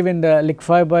effective in the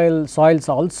liquefiable soils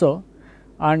also,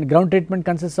 and ground treatment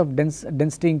consists of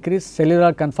density increase,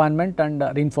 cellular confinement and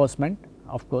reinforcement.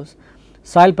 Of course,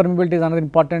 soil permeability is another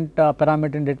important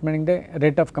parameter in determining the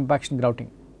rate of compaction grouting.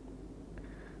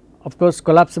 Of course,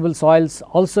 collapsible soils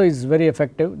also is very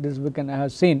effective, this we can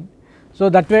have seen. So,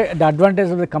 that way the advantage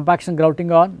of the compaction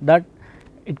grouting are that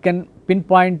it can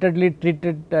pinpointedly treat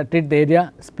the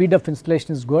area, speed of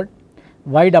installation is good,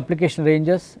 wide application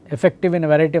ranges, effective in a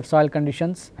variety of soil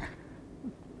conditions,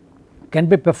 can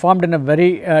be performed in a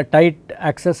very tight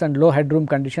access and low headroom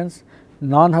conditions,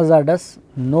 non-hazardous,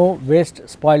 no waste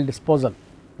spoil disposal.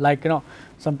 Like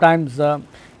sometimes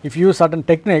if you use certain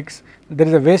techniques, there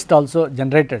is a waste also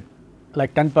generated,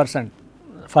 like 10%,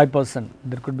 5%,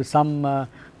 there could be some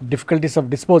difficulties of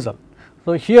disposal.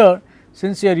 So, here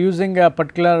since you are using a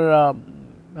particular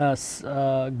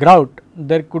grout,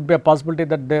 there could be a possibility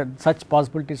that such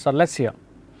possibilities are less here.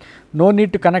 No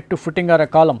need to connect to footing or a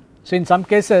column. So, in some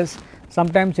cases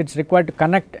sometimes it is required to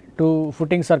connect to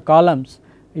footings or columns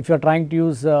if you are trying to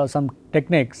use some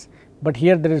techniques, but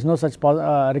here there is no such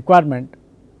requirement.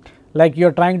 Like you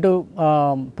are trying to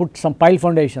put some pile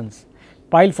foundations.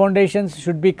 Pile foundations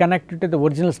should be connected to the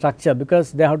original structure,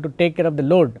 because they have to take care of the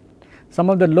load. Some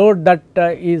of the load that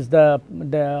is the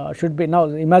should be, now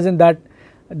imagine that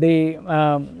the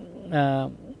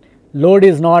load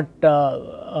is not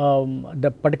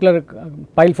the particular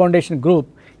pile foundation group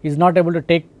is not able to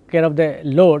take care of the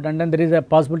load, and then there is a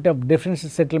possibility of differential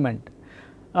settlement.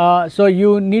 So,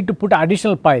 you need to put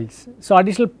additional piles. So,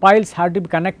 additional piles have to be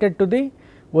connected to the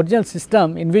original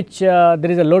system in which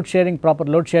there is a load sharing, proper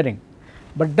load sharing.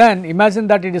 But then imagine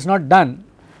that it is not done,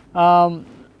 then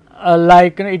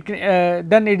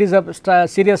it is a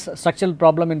serious structural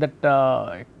problem in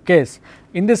that case.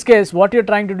 In this case, what you are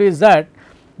trying to do is that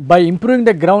by improving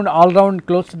the ground all round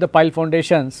close to the pile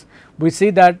foundations, we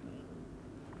see that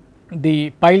the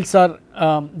piles are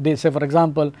they say, for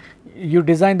example, you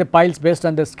design the piles based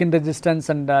on the skin resistance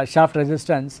and shaft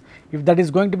resistance. If that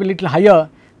is going to be little higher,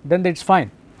 then it is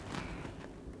fine.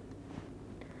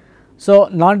 So,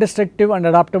 non-destructive and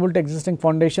adaptable to existing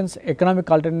foundations, economic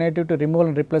alternative to removal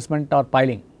and replacement or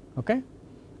piling, okay.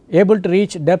 Able to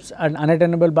reach depths and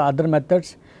unattainable by other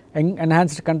methods,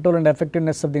 enhanced control and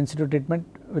effectiveness of the in situ treatment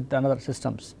with another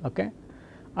systems, okay.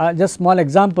 Just small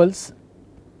examples,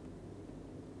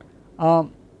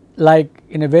 like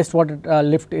in a wastewater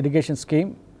lift irrigation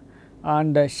scheme,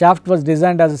 and the shaft was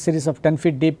designed as a series of 10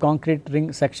 feet deep concrete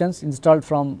ring sections installed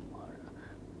from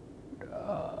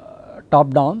top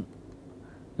down.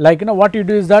 Like what you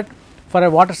do is that for a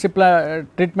water supply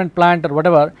treatment plant or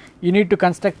whatever, you need to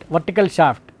construct vertical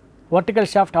shaft. Vertical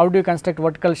shaft, how do you construct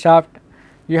vertical shaft?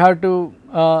 You have to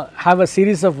have a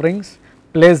series of rings,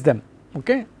 place them,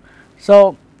 okay.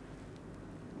 So,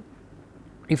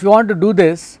 if you want to do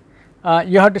this,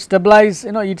 you have to stabilize,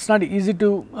 it is not easy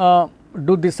to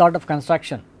do this sort of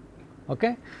construction,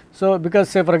 okay. So, because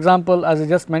say for example, as I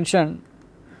just mentioned,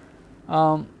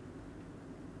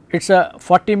 it is a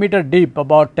 40 meter deep,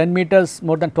 about 10 meters,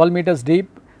 more than 12 meters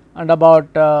deep, and about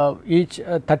each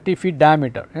 30 feet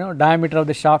diameter, diameter of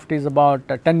the shaft is about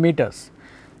 10 meters.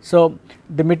 So,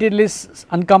 the material is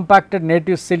uncompacted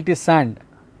native silty sand.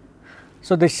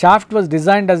 So, the shaft was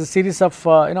designed as a series of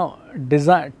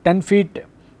 10 feet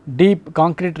deep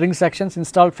concrete ring sections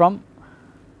installed from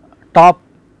top,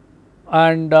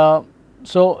 and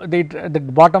so the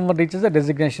bottom one reaches the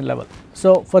designation level.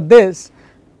 So, for this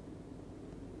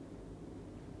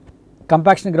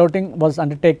compaction grouting was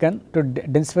undertaken to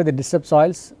densify the disturbed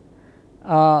soils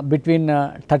between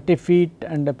 30 feet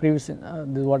and the previous this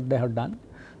is what they have done.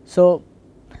 So,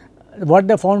 what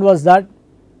they found was that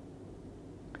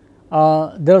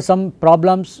there were some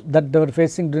problems that they were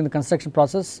facing during the construction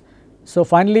process. So,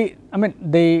 finally, I mean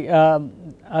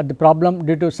the problem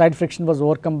due to side friction was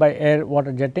overcome by air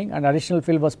water jetting, and additional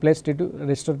fill was placed to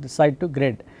restore the site to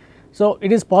grade. So,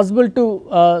 it is possible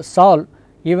to solve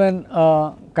even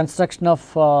construction of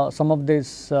some of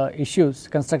these issues,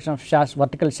 construction of shafts,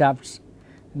 vertical shafts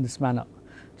in this manner.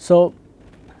 So,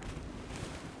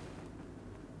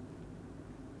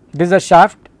 this is a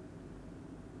shaft,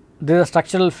 this is a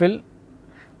structural fill,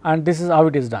 and this is how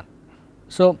it is done.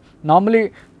 So,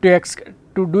 normally to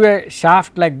do a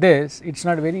shaft like this, it is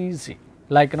not very easy,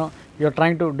 like you are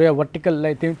trying to do a vertical,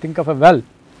 like think of a well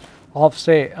of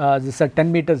say this is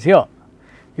 10 meters here.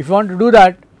 If you want to do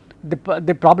that,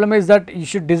 the problem is that you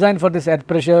should design for this earth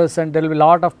pressures, and there will be a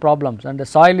lot of problems, and the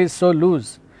soil is so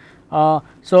loose.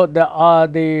 So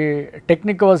the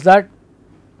technique was that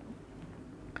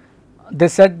they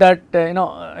said that they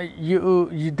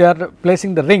are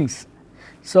placing the rings.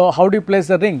 So how do you place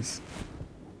the rings?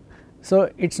 So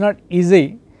it is not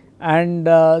easy, and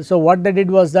so what they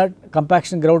did was that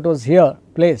compaction grout was here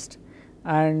placed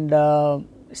and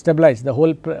stabilized, the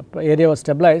whole area was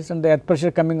stabilized, and the earth pressure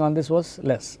coming on this was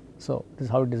less. So this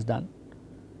is how it is done.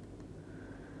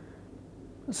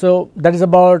 So that is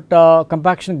about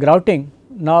compaction grouting.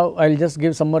 Now I will just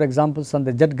give some more examples on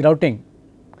the jet grouting.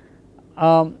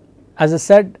 As I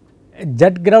said,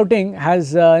 jet grouting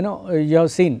has you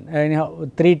have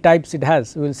seen 3 types it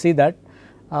has. We will see that.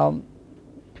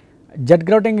 Jet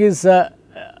grouting is a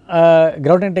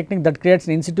grouting technique that creates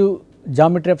an in situ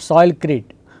geometry of soilcrete.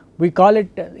 We call it,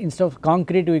 instead of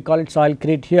concrete, we call it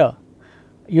soilcrete here,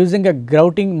 using a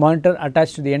grouting monitor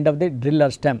attached to the end of the drill or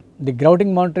stem. The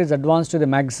grouting monitor is advanced to the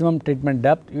maximum treatment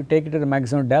depth. You take it to the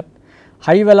maximum depth.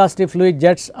 High velocity fluid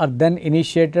jets are then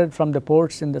initiated from the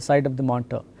ports in the side of the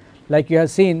monitor. Like you have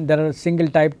seen, there are single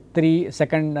type 3,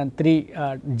 second and 3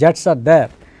 jets are there,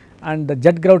 and the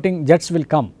jet grouting jets will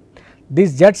come.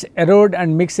 These jets erode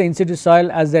and mix the in situ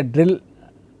soil as the drill,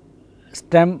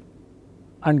 stem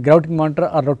and grouting monitor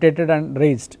are rotated and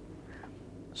raised.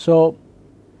 So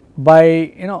by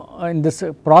in this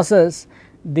process,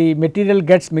 the material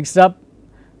gets mixed up,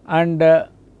 and the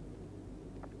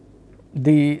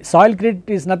soilcrete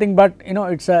is nothing but it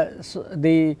is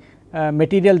the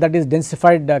material that is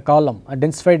densified column, a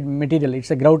densified material, it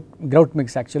is a grout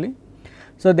mix actually.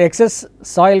 So the excess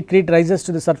soilcrete rises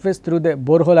to the surface through the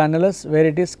borehole annulus, where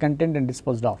it is contained and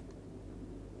disposed of.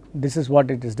 This is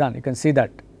what it is done. You can see that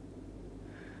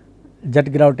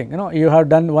jet grouting, you have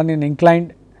done one in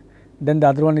inclined, then the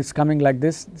other one is coming like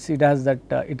this. See, it has that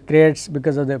it creates,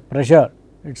 because of the pressure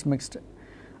it is mixed.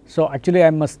 So actually I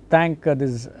must thank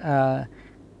this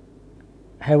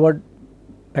Hayward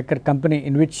Becker company,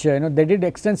 in which they did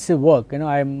extensive work.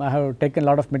 I have taken a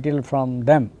lot of material from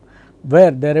them, where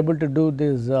they are able to do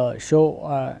this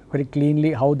show very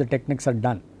cleanly how the techniques are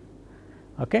done.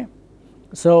 Okay.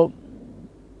 So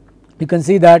you can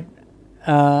see that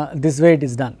this way it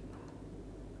is done.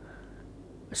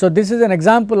 So this is an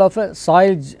example of a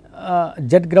soil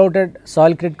jet grouted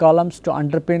soilcrete columns to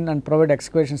underpin and provide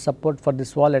excavation support for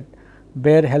this wall at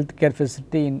Bayer Healthcare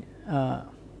facility in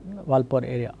Walpur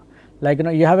area. Like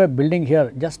you have a building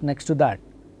here just next to that.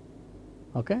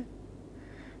 Okay.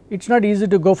 It is not easy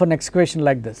to go for an excavation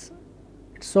like this,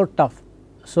 it is so tough.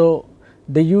 So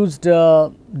they used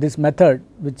this method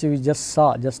which we just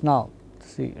saw just now,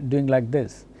 see, doing like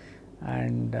this,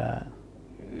 and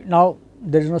now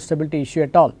there is no stability issue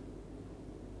at all.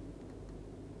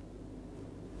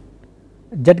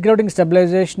 Jet grouting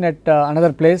stabilization at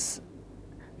another place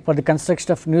for the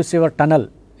construction of new sewer tunnel,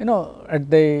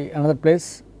 at the another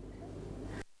place.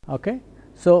 Okay.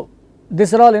 So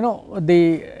these are all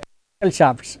the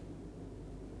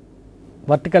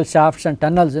vertical shafts and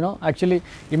tunnels. Actually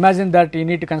imagine that you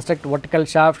need to construct vertical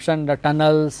shafts and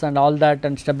tunnels and all that,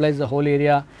 and stabilize the whole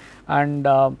area, and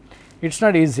it is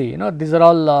not easy. These are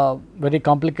all very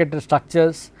complicated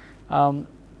structures.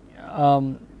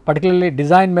 Particularly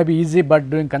design may be easy, but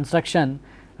doing construction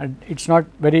it is not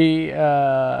very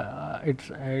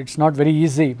it's not very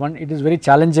easy. It is very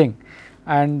challenging,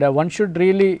 and one should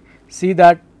really see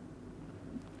that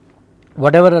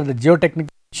whatever are the geotechnical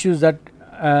issues, that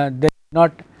they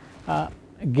not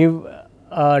give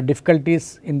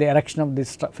difficulties in the erection of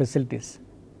these facilities.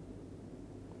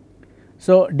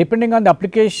 So depending on the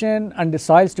application and the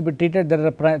soils to be treated, there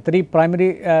are 3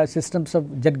 primary systems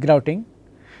of jet grouting.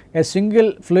 A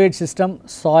single fluid system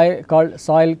called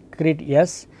soilcrete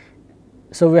S.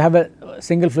 So we have a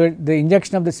single fluid, the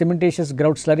injection of the cementitious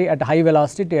grout slurry at high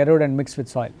velocity to erode and mix with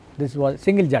soil. This was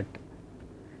single jet.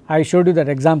 I showed you that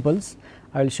examples,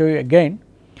 I will show you again.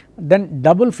 Then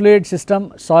double fluid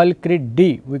system soilcrete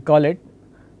D, we call it,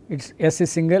 its S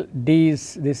is single, D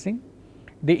is this thing.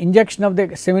 The injection of the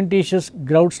cementitious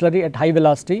grout slurry at high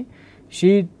velocity,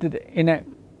 sheathed in a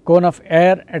cone of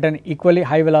air at an equally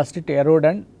high velocity to erode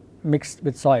and mix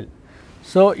with soil.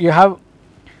 So you have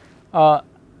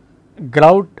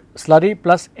grout slurry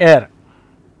plus air.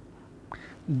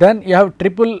 Then you have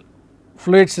triple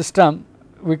fluid system,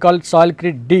 we call it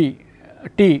soilcrete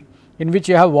T, in which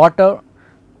you have water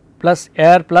plus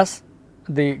air plus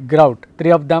the grout,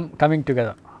 3 of them coming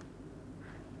together.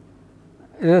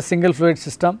 This is a single fluid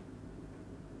system,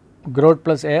 grout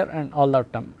plus air and all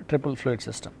that term, triple fluid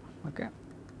system. Okay.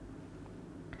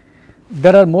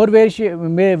 There are more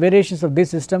variations of these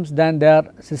systems than their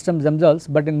systems themselves,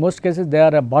 but in most cases they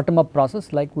are a bottom up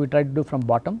process, like we try to do from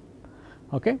bottom.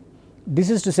 Okay. This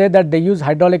is to say that they use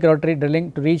hydraulic rotary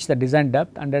drilling to reach the design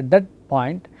depth, and at that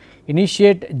point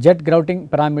initiate jet grouting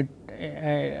parameter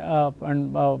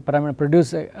and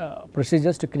produce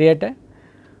procedures to create a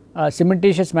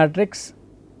cementitious matrix,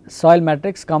 soil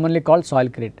matrix, commonly called soil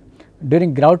crete.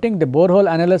 During grouting, the borehole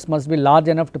annulus must be large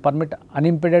enough to permit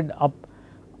unimpeded up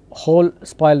hole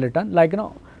spoil return, like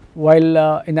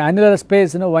while in the annular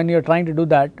space, when you are trying to do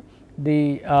that,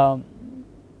 the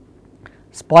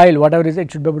spoil whatever is it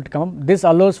should be able to come up. This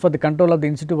allows for the control of the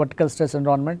in situ vertical stress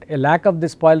environment. A lack of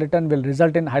this spoil return will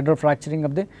result in hydrofracturing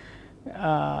of the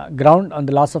ground and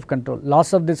the loss of control.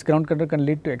 Loss of this ground control can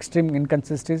lead to extreme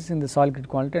inconsistencies in the soil crete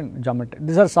quality and geometry.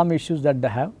 These are some issues that they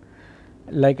have,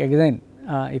 like again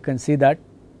you can see that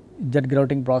jet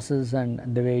grouting process and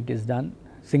the way it is done,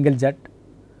 single jet.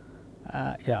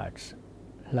 Yeah, it is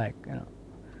like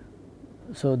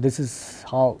so this is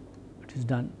how it is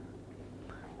done.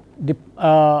 The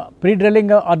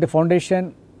pre-drilling or the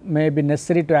foundation may be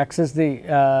necessary to access the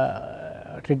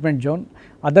treatment zone.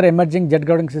 Other emerging jet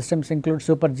grouting systems include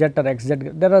super jet or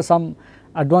X-jet. There are some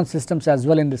advanced systems as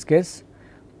well in this case.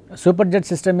 Super jet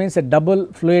system means a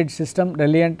double fluid system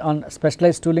reliant on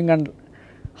specialized tooling and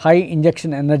high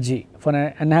injection energy for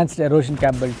an enhanced erosion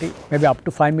capability, maybe up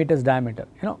to 5 meters diameter.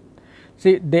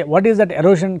 See what is that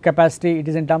erosion capacity? It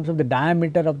is in terms of the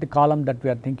diameter of the column that we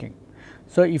are thinking.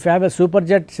 So if you have a super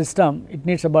jet system, it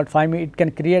needs about 5 meters, it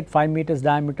can create 5 meters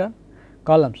diameter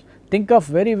columns. Think of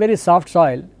very soft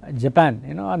soil, Japan,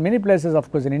 and many places, of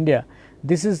course in India.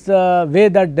 This is the way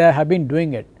that they have been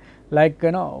doing it. Like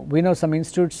we know some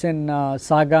institutes in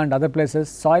Saga and other places,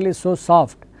 soil is so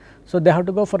soft, so they have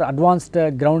to go for advanced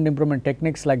ground improvement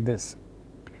techniques like this.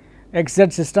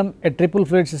 XZ system, a triple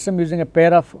fluid system using a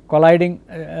pair of colliding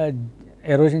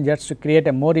erosion jets to create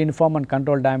a more uniform and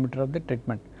controlled diameter of the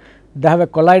treatment. They have a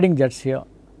colliding jets here,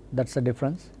 that is the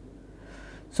difference.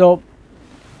 So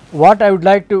what I would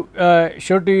like to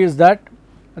show to you is that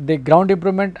the ground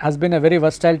improvement has been a very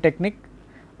versatile technique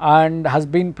and has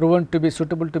been proven to be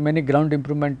suitable to many ground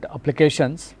improvement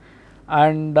applications,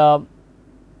 and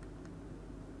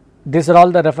these are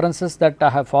all the references that I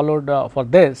have followed for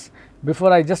this.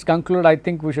 Before I just conclude, I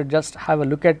think we should just have a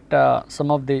look at some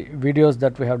of the videos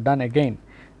that we have done again,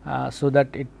 so that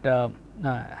it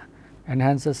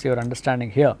enhances your understanding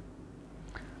here.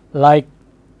 Like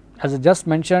as I just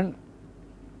mentioned,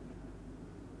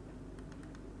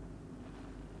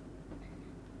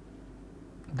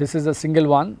 this is a single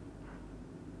one.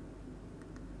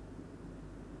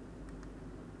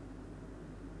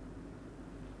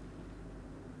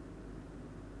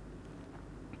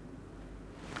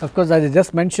 Of course, as I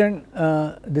just mentioned,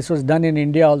 this was done in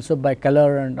India also by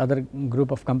Keller and other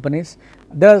group of companies.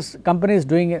 There are companies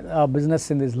doing business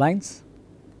in these lines.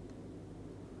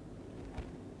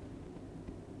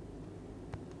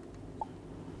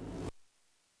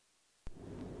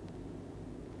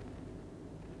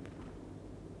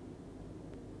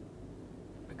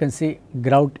 You can see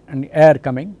grout and air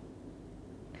coming.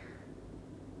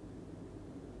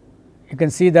 You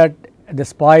can see that the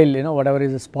spoil, whatever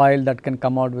is the spoil that can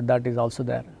come out with that is also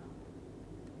there.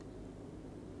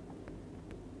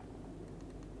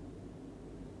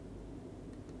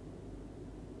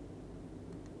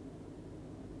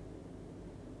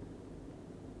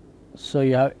 So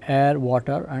you have air,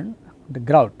 water and the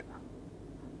grout.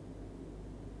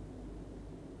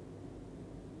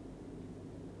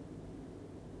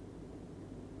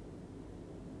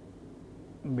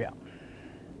 Yeah.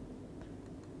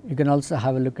 You can also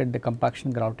have a look at the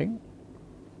compaction grouting.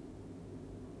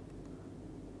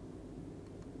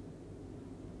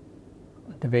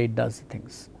 The way it does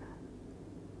things.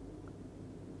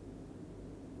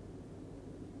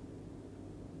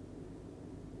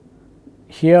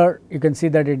 Here you can see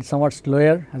that it is somewhat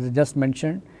slower, as I just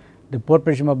mentioned. The pore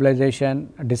pressure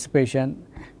mobilization, dissipation,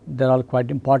 they are all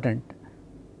quite important.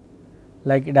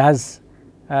 Like it has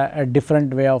a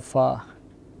different way of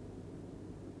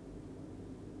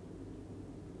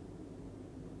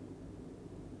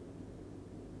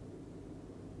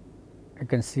you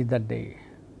can see that they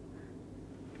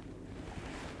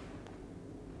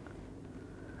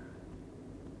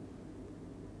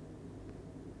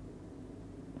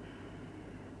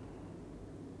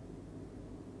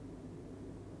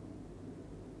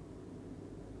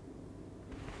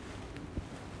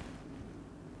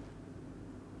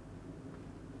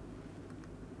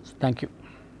thank you.